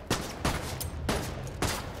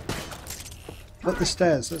 Up the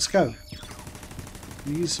stairs. Let's go.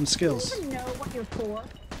 We use some skills. Do you even know what you're for?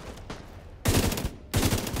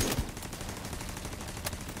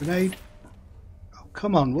 Grenade. Oh,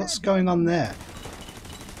 come on. What's going on there?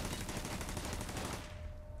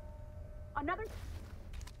 Another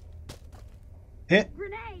Hit.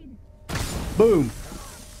 grenade. Boom.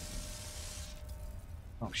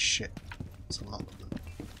 Oh shit. That's a lot of them.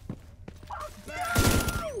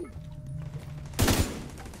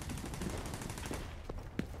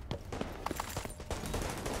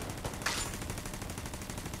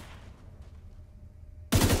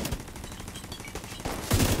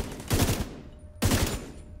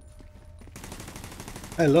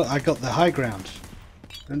 Hey look, I got the high ground.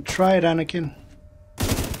 Don't try it, Anakin.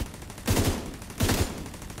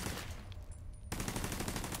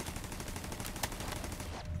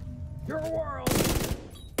 Your world.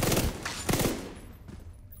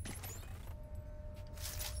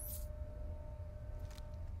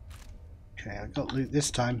 Okay, I got loot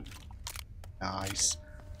this time. Nice.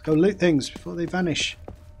 Go loot things before they vanish.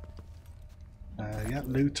 Yeah,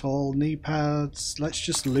 loot all knee pads. Let's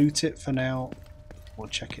just loot it for now. We'll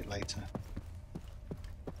check it later.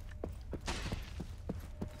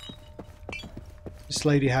 This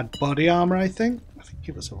lady had body armor, I think. I think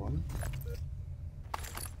it was a woman.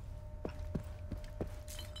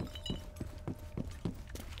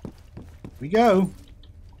 We go.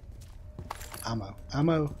 Ammo,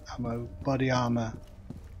 ammo, ammo, body armor,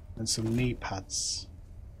 and some knee pads.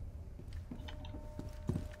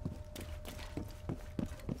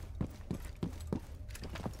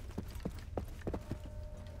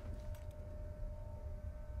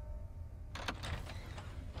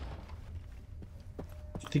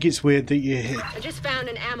 I think it's weird that you hit. I just found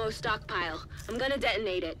an ammo stockpile. I'm gonna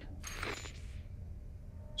detonate it.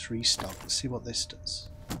 Let's restock. Let's see what this does.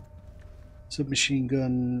 Submachine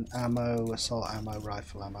gun ammo, assault ammo,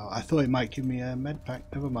 rifle ammo. I thought it might give me a med pack.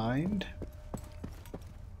 Never mind.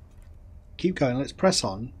 Keep going. Let's press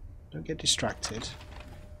on. Don't get distracted.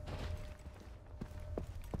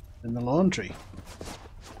 In the laundry.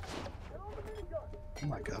 Oh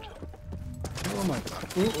my god. Oh my god.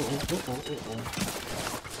 Oh.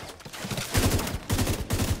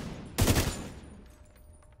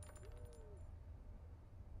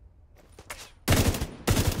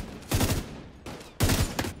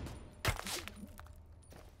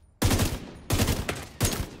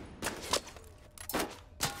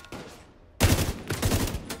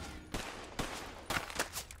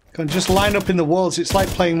 Can just line up in the walls. It's like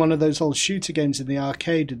playing one of those old shooter games in the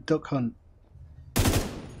arcade, Duck Hunt.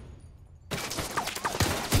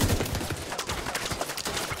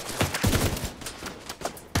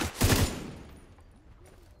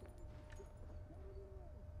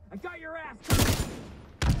 I got your ass.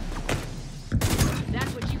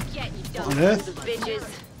 That's what you get, you dumb On sons Earth? of bitches.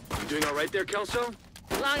 You doing all right there, Kelso?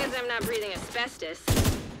 As long as I'm not breathing asbestos.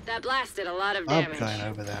 That blast did a lot of I'm damage. going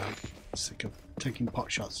over there. I'm sick of taking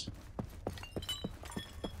pot shots.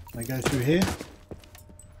 Can I go through here?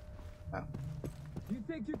 No. You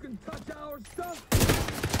think you can touch our stuff?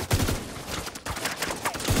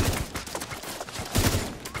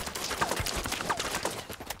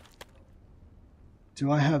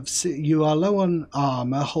 Do I have... You are low on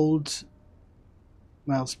armor. Hold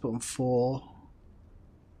mouse button 4.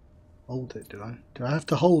 Hold it, do I? Do I have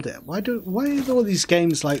to hold it? Why are all these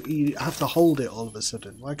games like you have to hold it all of a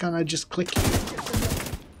sudden? Why can't I just click it?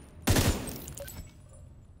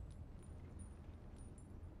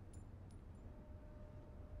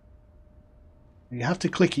 You have to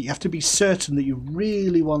click it. You have to be certain that you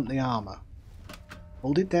really want the armor.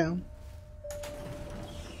 Hold it down.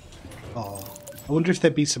 Oh, I wonder if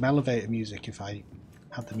there'd be some elevator music if I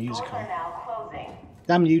had the music on.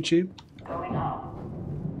 Damn YouTube. Going up.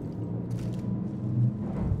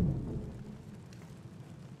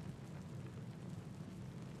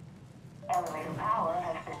 Elevator power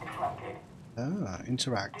has been disrupted. Ah,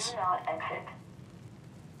 interact. Do not exit.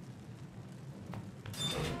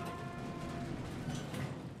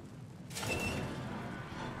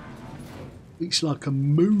 Looks like a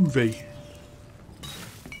movie.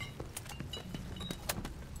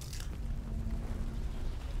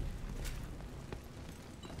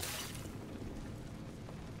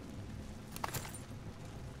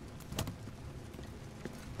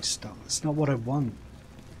 It's not what I want.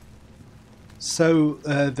 So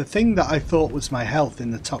the thing that I thought was my health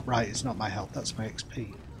in the top right is not my health. That's my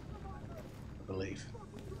XP, I believe.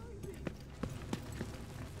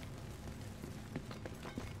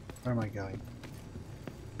 Where am I going?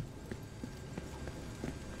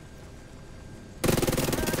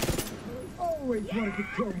 Always wanted to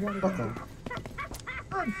kill one of them.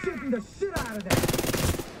 I'm shooting the shit out of them.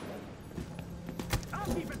 I'll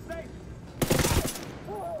keep it safe.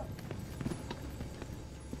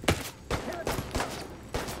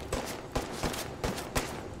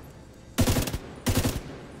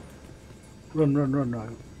 Run, run, run,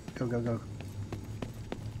 run. Go, go, go.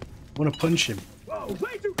 I want to punch him. Whoa,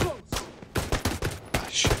 way too close. Ah,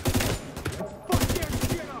 shit. Let's fuck that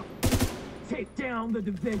shit up. Take down the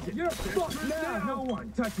division. You're fucked now. No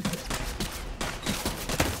one touches it.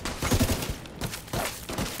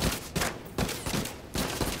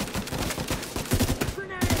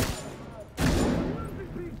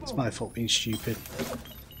 It's my fault being stupid.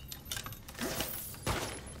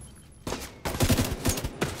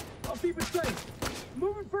 I'll keep it safe.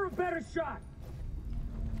 Moving for a better shot.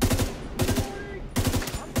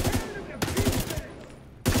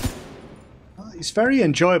 It's very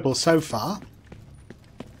enjoyable so far.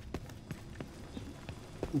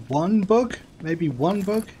 One bug? Maybe one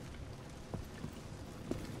bug?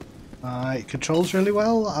 It controls really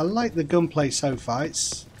well. I like the gunplay so far. I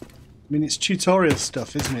mean, it's tutorial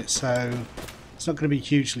stuff, isn't it? So it's not going to be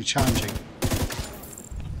hugely challenging.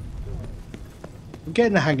 I'm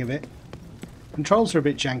getting the hang of it. Controls are a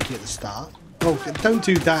bit janky at the start. Oh, don't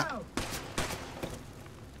do that.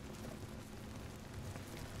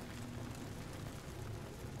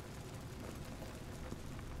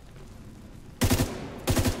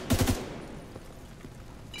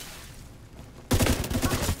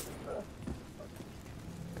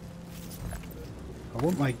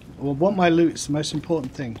 I want my loot. It's the most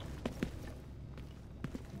important thing.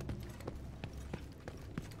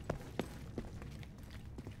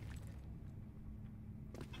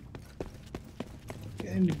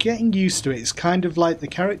 And getting used to it, it's kind of like the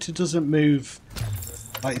character doesn't move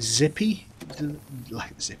like zippy.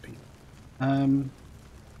 Like zippy. That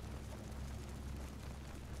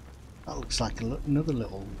looks like another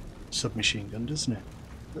little submachine gun, doesn't it?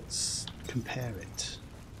 Let's compare it.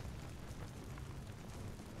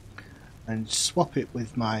 And swap it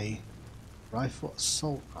with my rifle,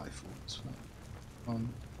 assault rifle. So,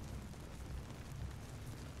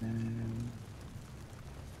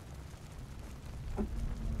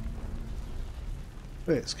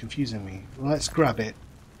 wait, it's confusing me. Well, let's grab it.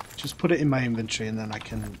 Just put it in my inventory, and then I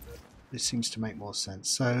can. This seems to make more sense.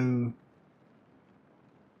 So.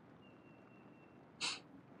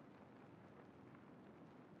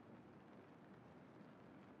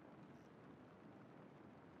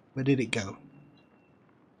 Where did it go?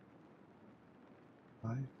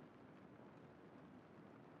 I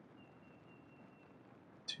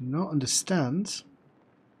do not understand.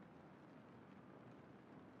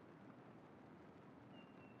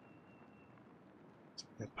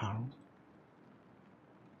 Apparel.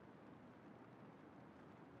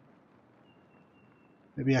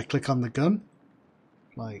 Maybe I click on the gun,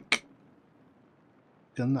 like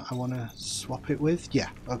gun that I want to swap it with. Yeah,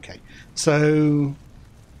 okay. So.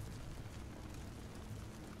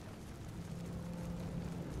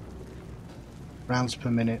 Rounds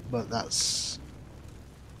per minute, but let's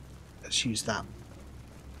use that.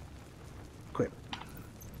 Equip.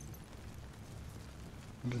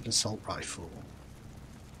 100 assault rifle.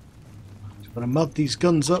 Just gotta mod these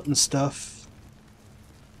guns up and stuff.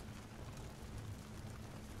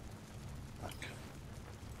 Back.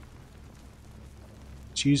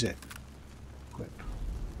 Let's use it. Equip.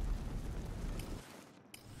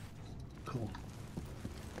 Cool.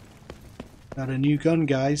 Got a new gun,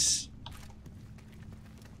 guys.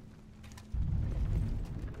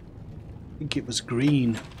 I think it was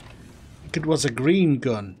green. I think it was a green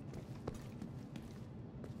gun.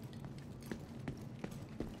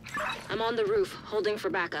 I'm on the roof, holding for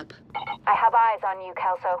backup. I have eyes on you,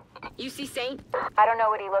 Kelso. You see Saint? I don't know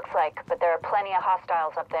what he looks like, but there are plenty of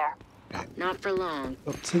hostiles up there. Not for long.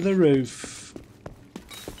 Up to the roof.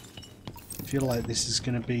 I feel like this is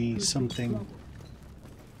going to be something.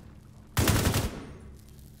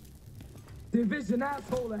 Division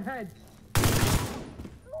asshole ahead.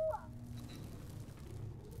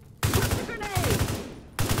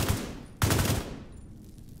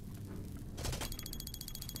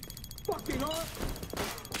 fucking on.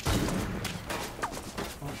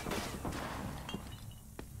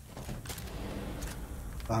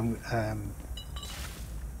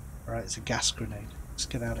 Alright, it's a gas grenade. Let's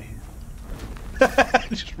get out of here.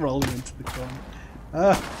 Just rolling into the corner.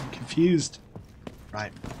 Ah, I'm confused.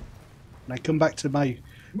 Right. When I come back to my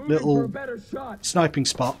little sniping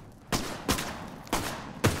spot.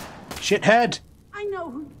 Shithead! I know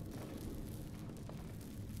who.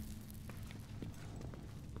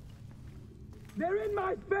 They're in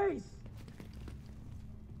my face.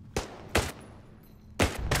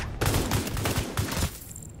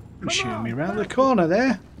 You're shooting me round the corner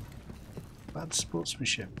there. Bad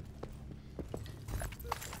sportsmanship.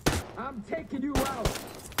 I'm taking you out.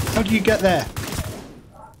 How do you get there?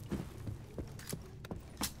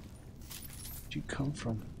 Where'd you come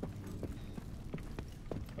from?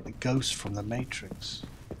 The ghost from the Matrix.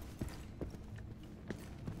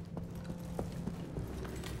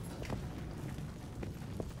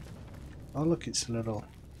 Oh look, it's a little...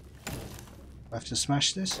 I have to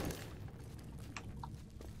smash this?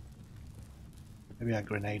 Maybe I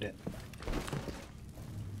grenade it.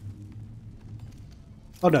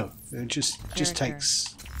 Oh no, it just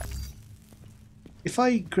takes... If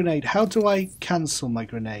I grenade, how do I cancel my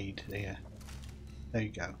grenade here? There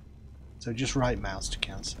you go. So just right mouse to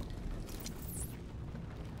cancel.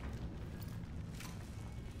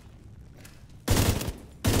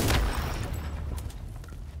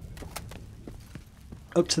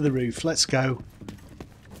 Up to the roof, let's go.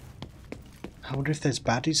 I wonder if there's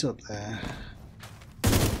baddies up there.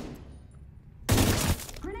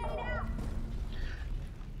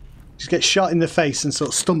 Just gets shot in the face and sort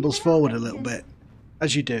of stumbles forward a little bit,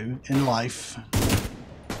 as you do in life.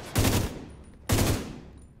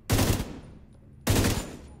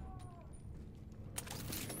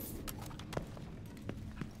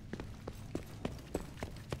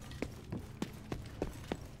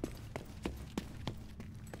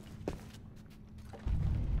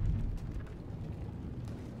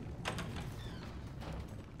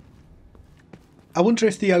 I wonder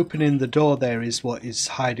if the opening the door there is what is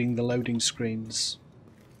hiding the loading screens.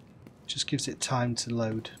 Just gives it time to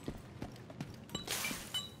load.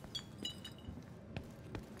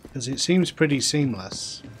 Because it seems pretty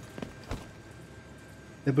seamless.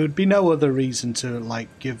 There would be no other reason to like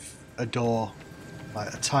give a door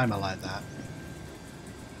like a timer like that.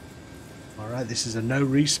 Alright, this is a no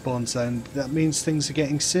respawn zone. That means things are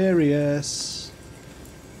getting serious.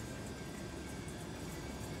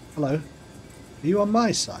 Hello? Are you on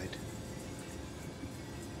my side?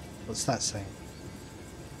 What's that saying?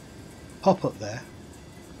 Pop up there.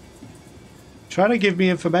 Trying to give me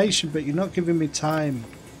information, but you're not giving me time.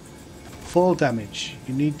 Fall damage.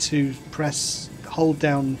 You need to hold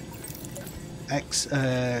down X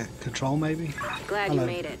control maybe? Glad Hello. you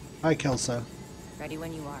made it. Hi Kelso. Ready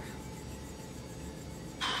when you are.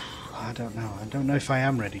 I don't know. I don't know if I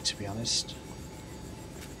am ready, to be honest.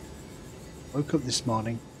 Woke up this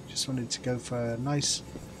morning. Just wanted to go for a nice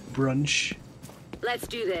brunch. Let's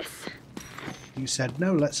do this. You said,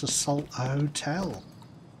 no, let's assault a hotel.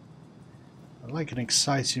 I like an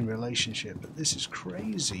exciting relationship, but this is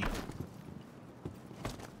crazy.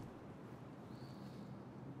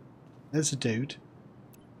 There's a dude.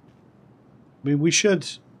 I mean, we should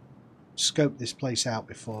scope this place out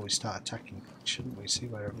before we start attacking, shouldn't we? See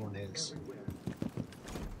where everyone is.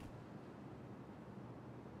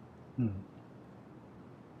 Hmm.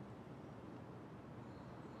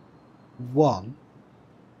 1,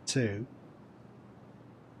 2,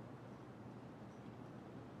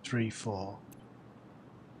 3, 4.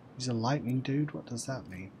 He's a lightning dude? What does that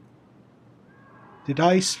mean? Did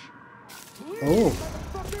I... Oh!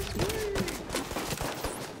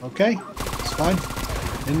 Okay, it's fine.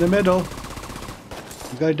 In the middle.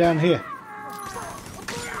 You go down here.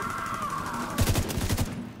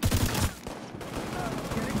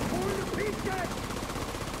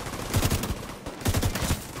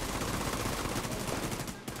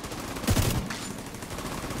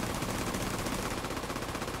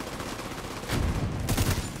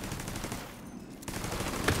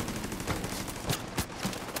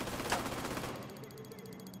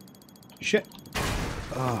 Shit.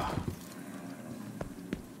 Oh.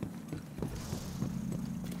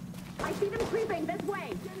 I see them creeping this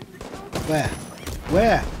way. Where?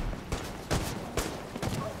 Where?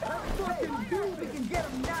 We can get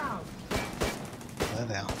them now. There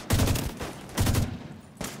they are.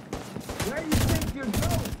 Where do you think you're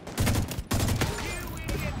going? You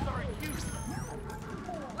idiots are useless.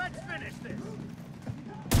 Let's finish this.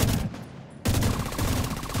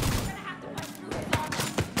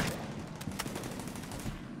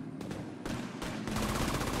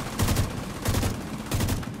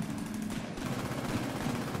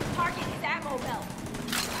 ammo belt.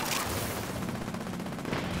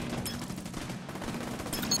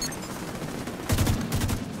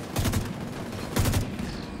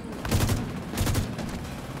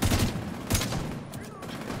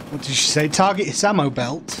 What did you say? Target his ammo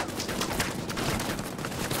belt?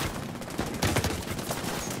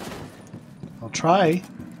 I'll try.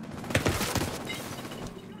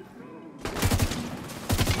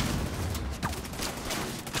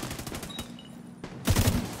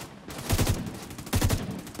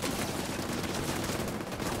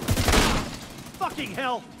 Fucking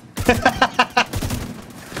hell!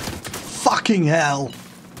 Fucking hell!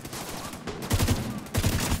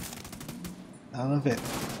 I love it.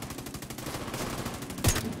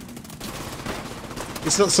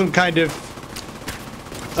 It's not some kind of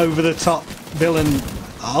over-the-top villain.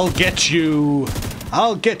 I'll get you,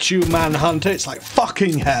 Manhunter. It's like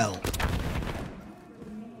fucking hell.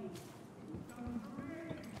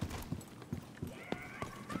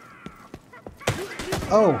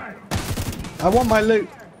 Oh, I want my loot.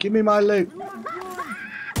 Give me my loot.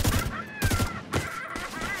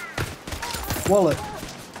 Wallet.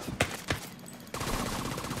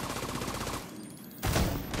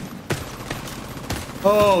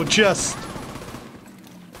 Oh, just.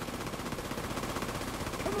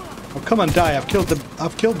 Oh, come and die! I've killed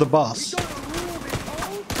the boss.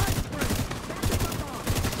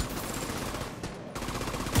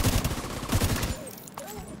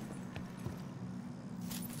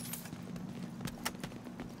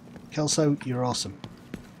 Kelso, you're awesome.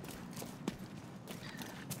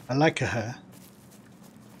 I like her.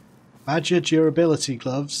 Badger durability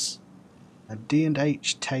gloves and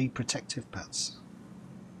D&H Tay protective pads.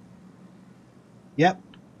 Yep,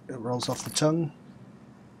 it rolls off the tongue.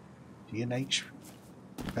 D&H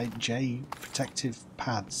J protective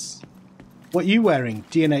pads. What are you wearing?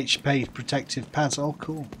 D&H Pay protective pads. Oh,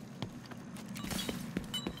 cool.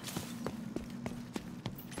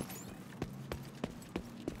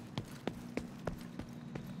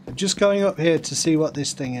 I'm just going up here to see what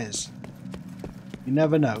this thing is. You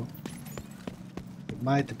never know. It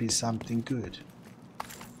might be something good.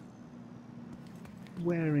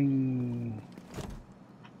 Wearing...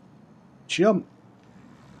 Jump.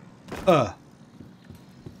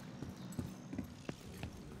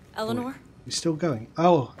 Eleanor? You're still going.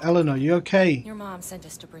 Oh, Eleanor, you okay? Your mom sent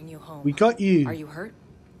us to bring you home. We got you. Are you hurt?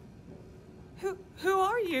 Who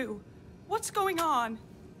are you? What's going on?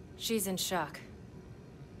 She's in shock.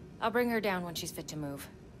 I'll bring her down when she's fit to move.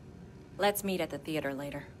 Let's meet at the theater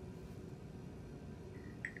later.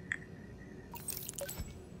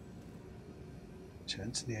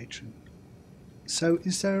 Turn to the atrium. So,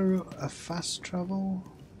 is there a fast travel?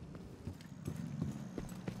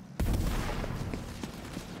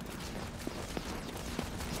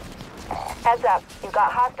 Heads up. You've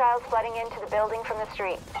got hostiles flooding into the building from the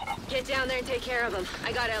street. Get down there and take care of them.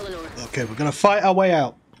 I got Eleanor. Okay, we're gonna fight our way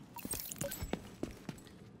out.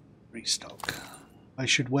 Restock. I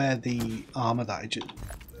should wear the armor that I just...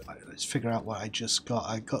 Let's figure out what I just got.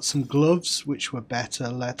 I got some gloves, which were better.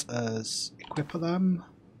 Let us equip them.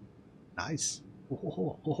 Nice.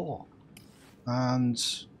 Oh. And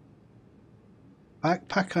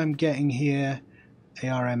backpack I'm getting here.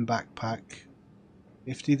 ARM backpack.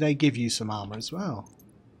 50, they give you some armor as well.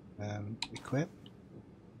 Equip.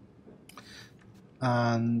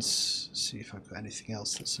 And see if I've got anything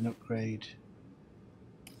else that's an upgrade.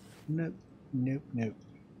 Nope.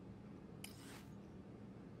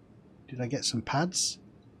 Did I get some pads?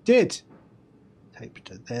 Did.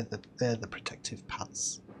 They're the protective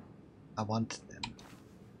pads. I wanted them.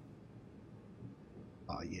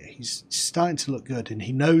 Oh yeah, he's starting to look good, and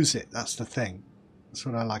he knows it. That's the thing. That's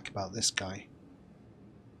what I like about this guy.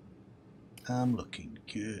 I'm looking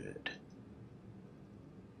good.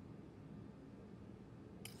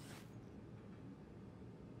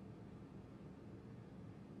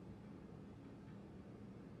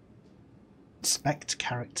 Inspect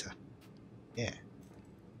character. Yeah.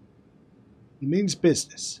 He means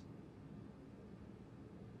business.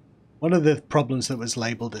 One of the problems that was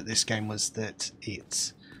labelled at this game was that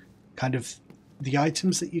it's kind of... The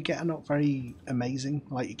items that you get are not very amazing.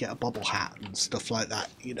 Like you get a bobble hat and stuff like that.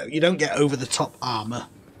 You know, you don't get over-the-top armour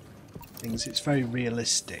things. It's very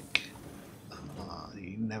realistic.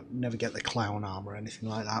 You never get the clown armour or anything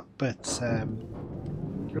like that. But I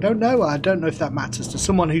don't know. I don't know if that matters to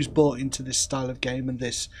someone who's bought into this style of game and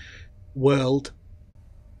this world.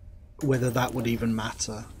 Whether that would even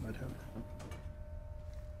matter, I don't know.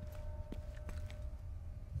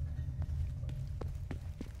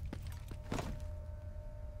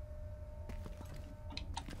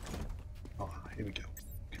 Oh, here we go.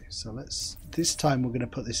 Okay, so let's this time we're going to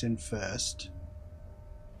put this in first.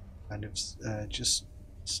 Kind of just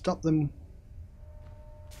stop them.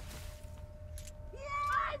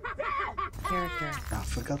 Character. Oh,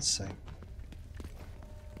 for God's sake.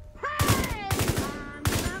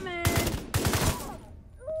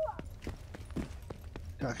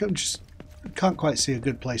 I can't quite see a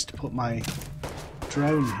good place to put my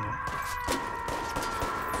drone here.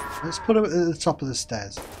 Let's put it at the top of the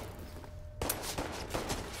stairs.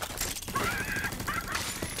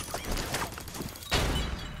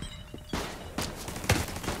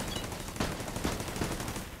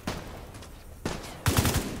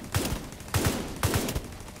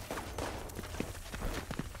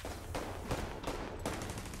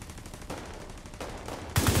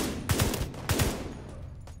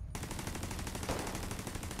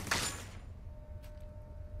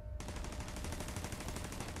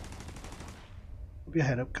 Put your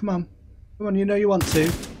head up. Come on. Come on, you know you want to.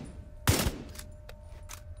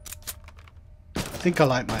 I think I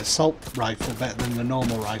like my assault rifle better than the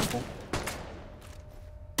normal rifle.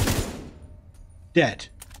 Dead.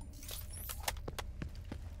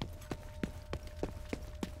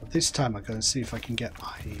 But this time I'm going to see if I can get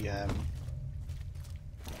my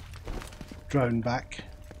drone back.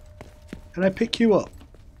 Can I pick you up?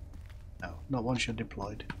 No, not once you're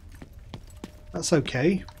deployed. That's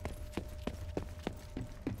okay.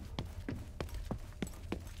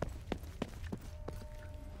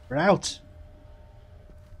 We're out.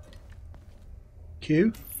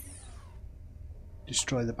 Q.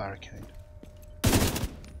 Destroy the barricade.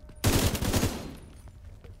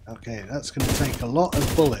 Okay, that's going to take a lot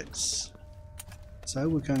of bullets. So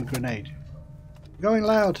we're going grenade. We're going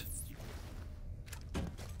loud.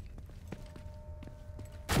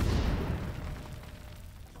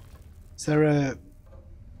 Is there a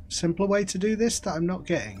simpler way to do this that I'm not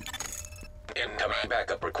getting? Incoming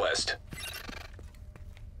backup request.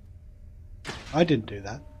 I didn't do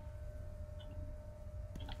that.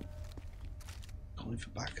 Calling for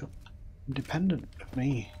backup. Independent of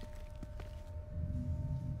me.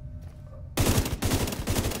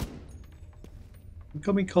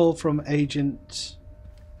 Incoming call from Agent...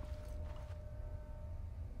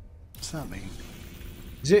 What's that mean?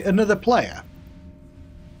 Is it another player?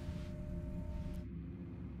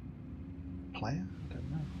 Player? I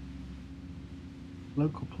don't know.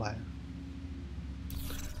 Local player.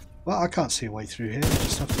 Well, I can't see a way through here. I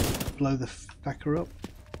just have to blow the backer up.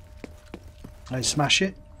 I smash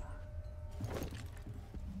it.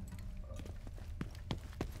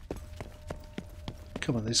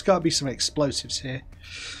 Come on, there's got to be some explosives here.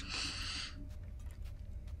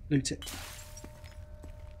 Loot it.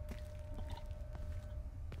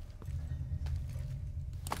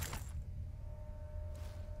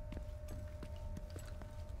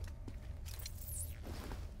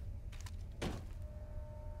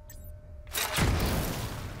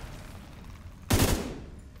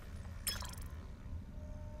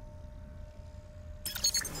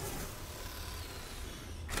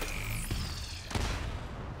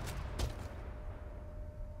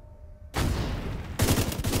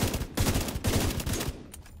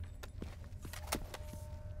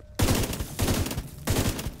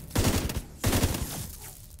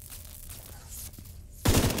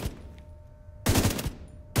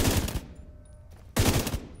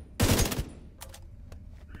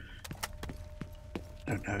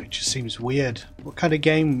 I don't know, it just seems weird. What kind of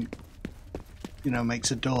game, you know,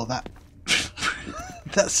 makes a door that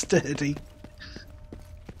that sturdy?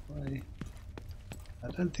 I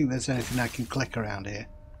don't think there's anything I can click around here.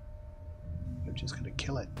 I'm just going to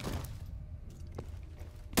kill it.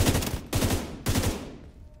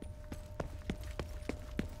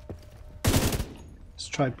 Let's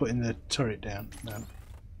try putting the turret down. No.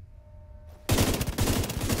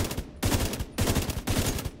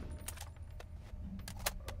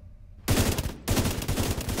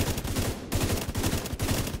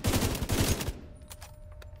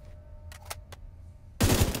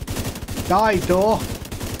 Die, door!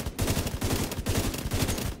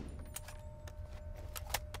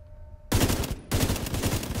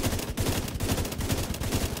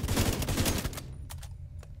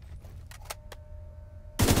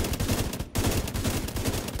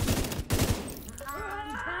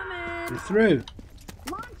 You're through.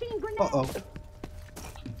 Uh-oh.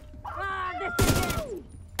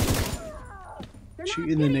 Shoot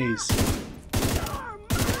in the knees.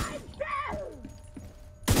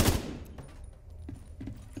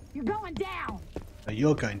 You're going down. Oh,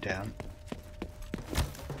 you're going down.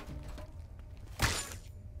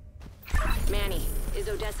 Manny, is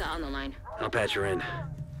Odessa on the line? I'll patch her in.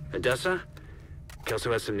 Odessa?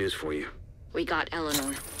 Kelso has some news for you. We got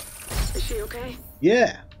Eleanor. Is she okay?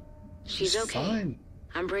 Yeah. She's okay. Fine.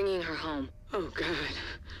 I'm bringing her home. Oh, God.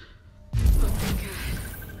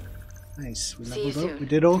 Nice. We See you leveled up. soon. We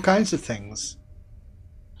did all kinds of things.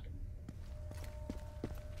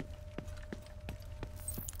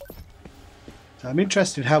 So I'm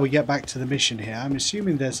interested how we get back to the mission here. I'm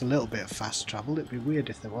assuming there's a little bit of fast travel. It'd be weird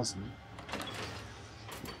if there wasn't.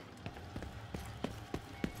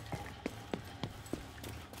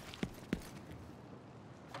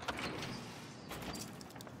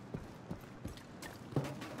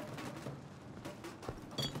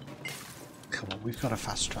 Come on, we've got a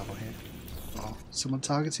fast travel here. Oh, someone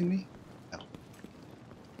targeting me? No.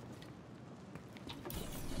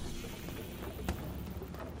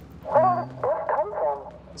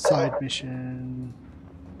 Side mission.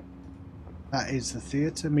 That is the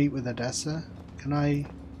theatre. Meet with Odessa. Can I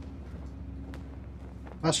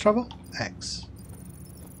fast travel? X.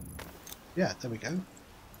 Yeah, there we go.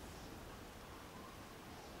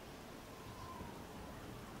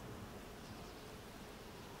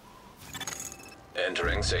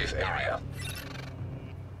 Entering safe area.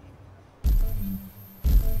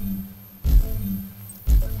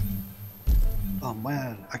 Oh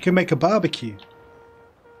man, I can make a barbecue.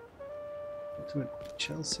 To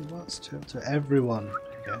Chelsea, what's to everyone?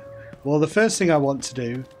 Okay. Well, the first thing I want to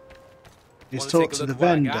do is talk to the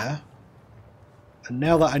vendor. And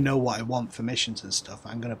now that I know what I want for missions and stuff,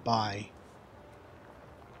 I'm gonna buy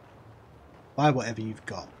whatever you've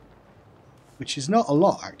got, which is not a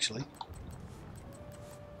lot actually.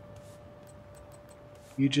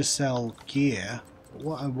 You just sell gear. But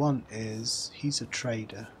what I want is he's a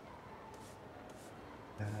trader.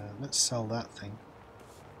 Let's sell that thing.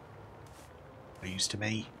 Used to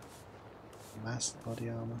me. Masked body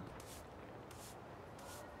armor.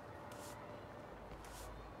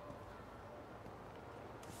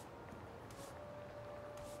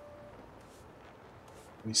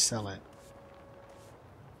 We sell it.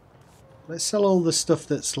 Let's sell all the stuff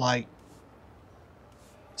that's like...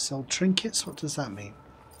 Sell trinkets? What does that mean?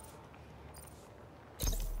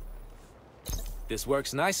 This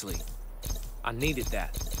works nicely. I needed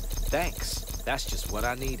that. Thanks. That's just what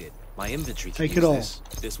I needed. My inventory can Take use it all.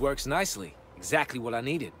 This works nicely. Exactly what I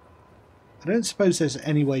needed. I don't suppose there's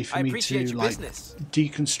any way for I me appreciate to your like business.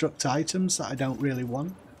 deconstruct items that I don't really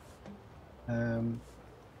want.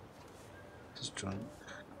 Just drunk.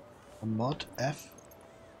 A mod F.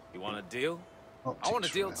 You want a deal? Optics I want a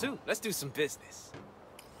deal rail. too. Let's do some business.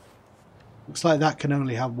 Looks like that can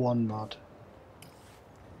only have one mod.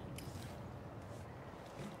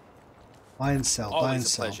 Buy and sell. Buy and Always a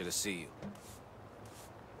sell. pleasure to see you.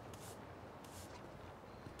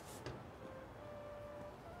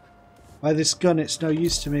 Buy this gun. It's no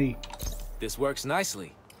use to me. This works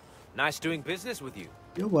nicely. Nice doing business with you.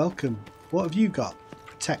 You're welcome. What have you got?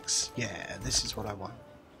 Protects. Yeah, this is what I want.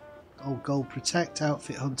 Oh, gold protect,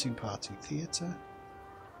 outfit, hunting party, theatre.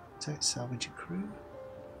 Protect, salvage a crew.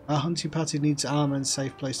 Our hunting party needs armor and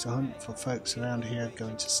safe place to hunt for folks around here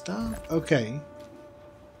going to starve. Okay.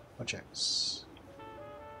 Projects.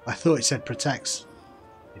 I thought it said protects.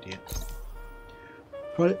 Idiot.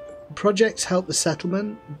 Projects help the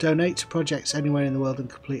settlement. Donate to projects anywhere in the world and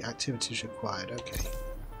complete activities required. Okay.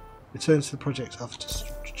 Return to the project after to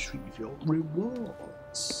retrieve your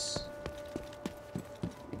rewards.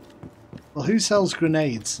 Well, who sells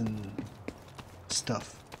grenades and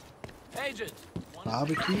stuff? Agent.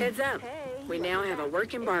 Barbecue? Heads up. We now have a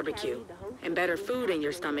working barbecue. And better food in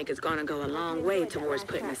your stomach is gonna go a long way towards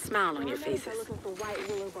putting a smile on your faces.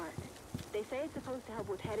 They say it's supposed to help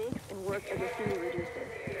with headaches and work as a fever reducer.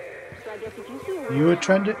 So I guess if you see Are you a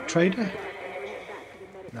trader?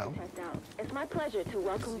 No. It's my pleasure to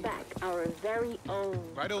welcome back our very own.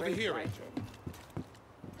 Right over here, Agent.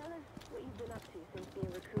 Tell us what you've been up to since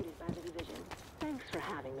being recruited by the division. Thanks for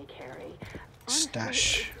having me, Carrie.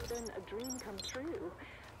 Stash. It's been a dream come true.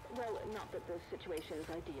 Well, not that the situation is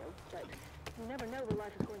ideal, but you never know where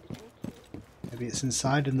life is going to take you. Maybe it's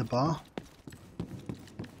inside in the bar.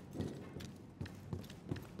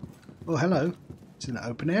 Oh, hello. It's in an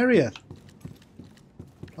open area.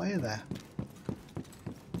 Player there.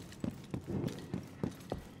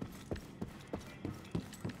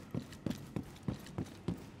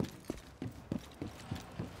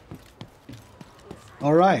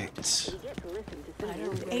 All right.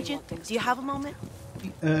 Agent, do you have a moment?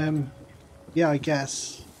 Yeah, I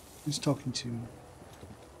guess. Who's talking to me?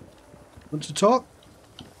 Want to talk?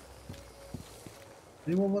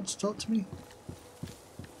 Anyone want to talk to me?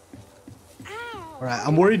 Alright,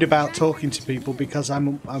 I'm worried about talking to people because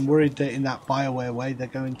I'm worried that in that BioWare way they're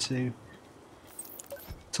going to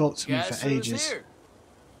talk to me for ages.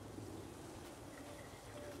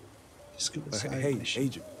 Discover side Hey, mission.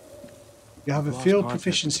 Agent. You have a Lost field contact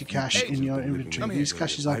proficiency with a few cache in agents your that live inventory. in These the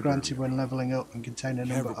caches are library. granted when leveling up and contain a Have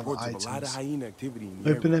number of reports items. of a lot of hyena activity in the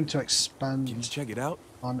Open area. them to expand Can you check it out?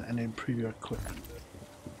 on and improve your equipment.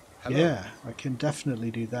 Hello. Yeah, I can definitely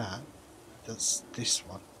do that. That's this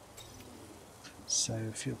one.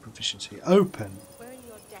 So, field proficiency. Open. Where are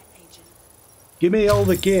your debt, Agent? Give me all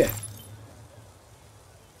the gear.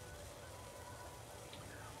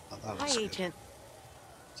 Oh, that was Hi, good. Agent.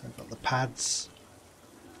 So I've got the pads.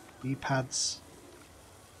 E-pads.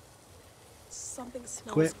 Something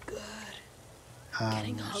smells Equip. good. And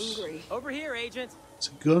Getting hungry. Over here, Agent. it's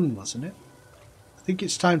a gun, wasn't it? I think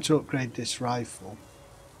it's time to upgrade this rifle.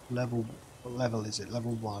 What level is it?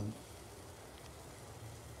 Level 1.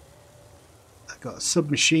 I've got a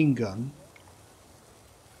submachine gun.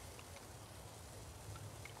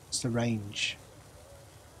 What's the range?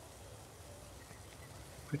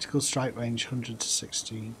 Critical strike range 100 to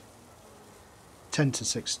 60. 10 to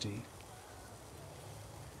 60.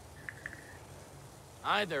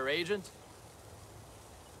 Hi there, Agent.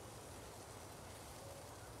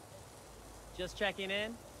 Just checking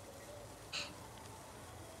in.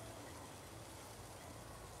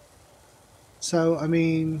 So, I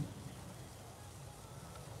mean,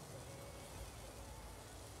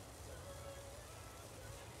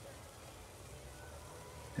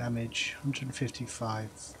 damage 155,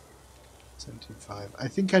 75. I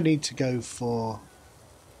think I need to go for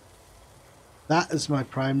that as my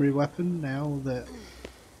primary weapon now that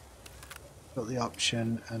I've got the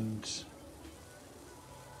option, and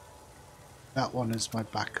that one is my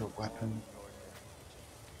backup weapon.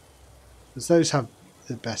 Because those have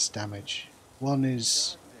the best damage. One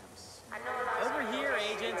is... Over here,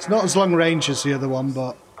 Agent. It's not as long range as the other one,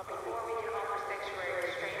 but...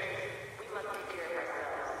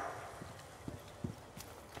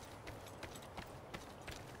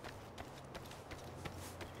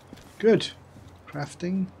 Good.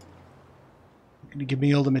 Crafting. You're going to give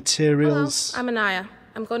me all the materials. Hello, I'm Anaya.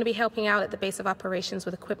 I'm going to be helping out at the base of operations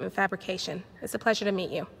with equipment fabrication. It's a pleasure to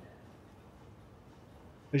meet you.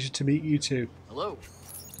 Pleasure to meet you too. Hello.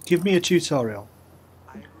 Give me a tutorial.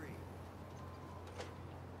 I agree.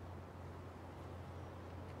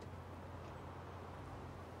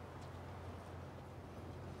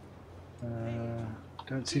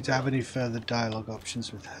 Don't seem to have any further dialogue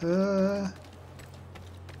options with her.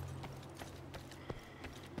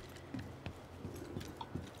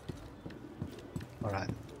 Alright.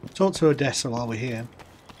 Talk to Odessa while we're here.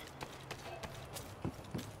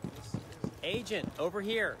 Agent, over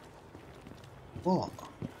here. What?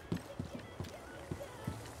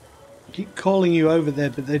 I keep calling you over there,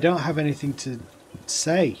 but they don't have anything to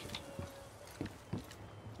say.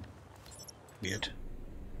 Weird.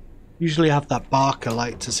 Usually have that barker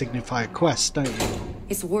light to signify a quest, don't you?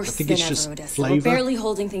 It's worse I think than it's ever, just Odessa. We're flavor. barely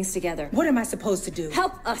holding things together. What am I supposed to do?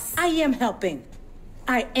 Help us! I am helping.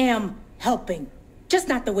 I am helping. Just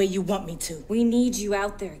not the way you want me to. We need you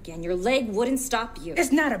out there again. Your leg wouldn't stop you.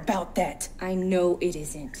 It's not about that. I know it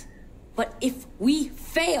isn't. But if we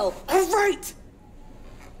fail... All right!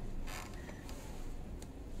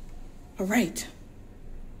 All right.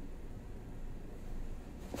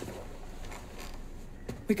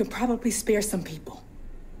 We can probably spare some people.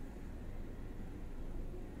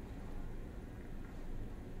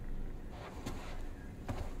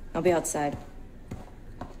 I'll be outside.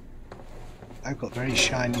 I've got very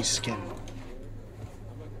shiny skin.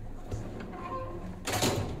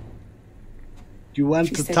 You want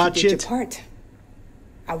She to said touch you did it? your part.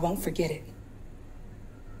 I won't forget it.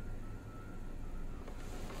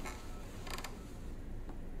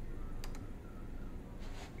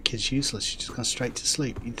 The kid's useless. She's just gone straight to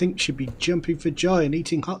sleep. You'd think she'd be jumping for joy and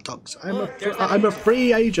eating hot dogs. I'm a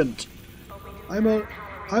free agent. I'm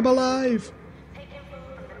alive.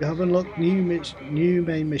 You have unlocked new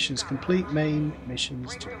main missions. Complete main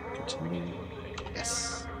missions to continue.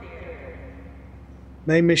 Yes.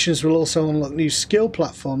 Main missions will also unlock new skill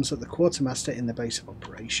platforms at the quartermaster in the base of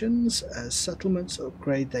operations. As settlements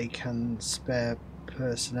upgrade, they can spare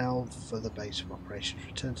personnel for the base of operations.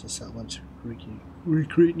 Return to the settlement to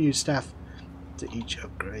recruit new staff to each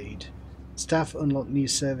upgrade. Staff unlock new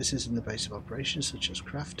services in the base of operations, such as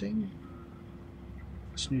crafting.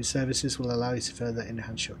 These new services will allow you to further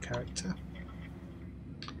enhance your character.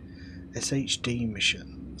 SHD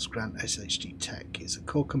missions grant SHD tech. It's a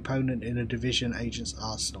core component in a division agent's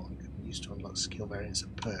arsenal and can be used to unlock skill variants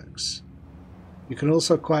and perks. You can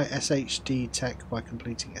also acquire SHD tech by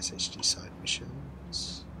completing SHD side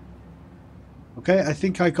missions. Okay, I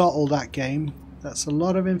think I got all that game. That's a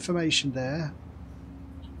lot of information there.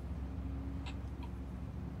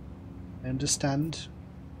 I understand.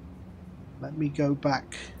 let me go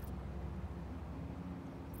back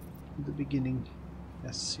to the beginning.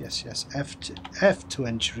 Yes, yes, yes. F to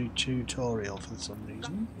enter tutorial for some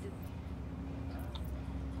reason.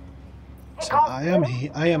 So I am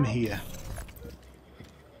here.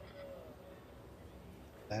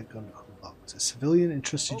 Flare gun unlocked. A civilian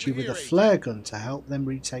entrusted you with a flare gun to help them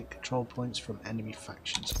retake control points from enemy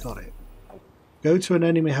factions. Got it. Go to an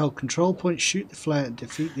enemy held control point, shoot the flare and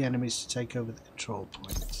defeat the enemies to take over the control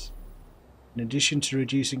points. In addition to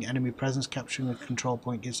reducing enemy presence, capturing the control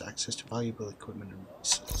point gives access to valuable equipment and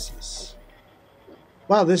resources.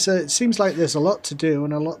 Wow, it seems like there's a lot to do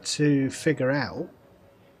and a lot to figure out.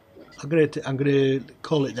 I'm gonna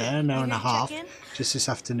call it there, an hour and a half, just this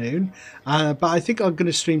afternoon. But I think I'm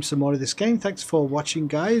gonna stream some more of this game. Thanks for watching,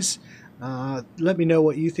 guys. Let me know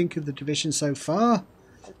what you think of the Division so far.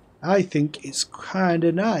 I think it's kind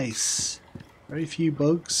of nice. Very few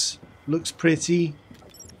bugs. Looks pretty.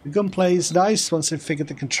 The gunplay is nice once I've figured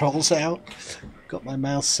the controls out. Got my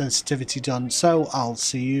mouse sensitivity done. So I'll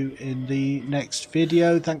see you in the next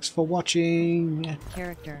video. Thanks for watching.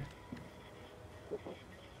 Character.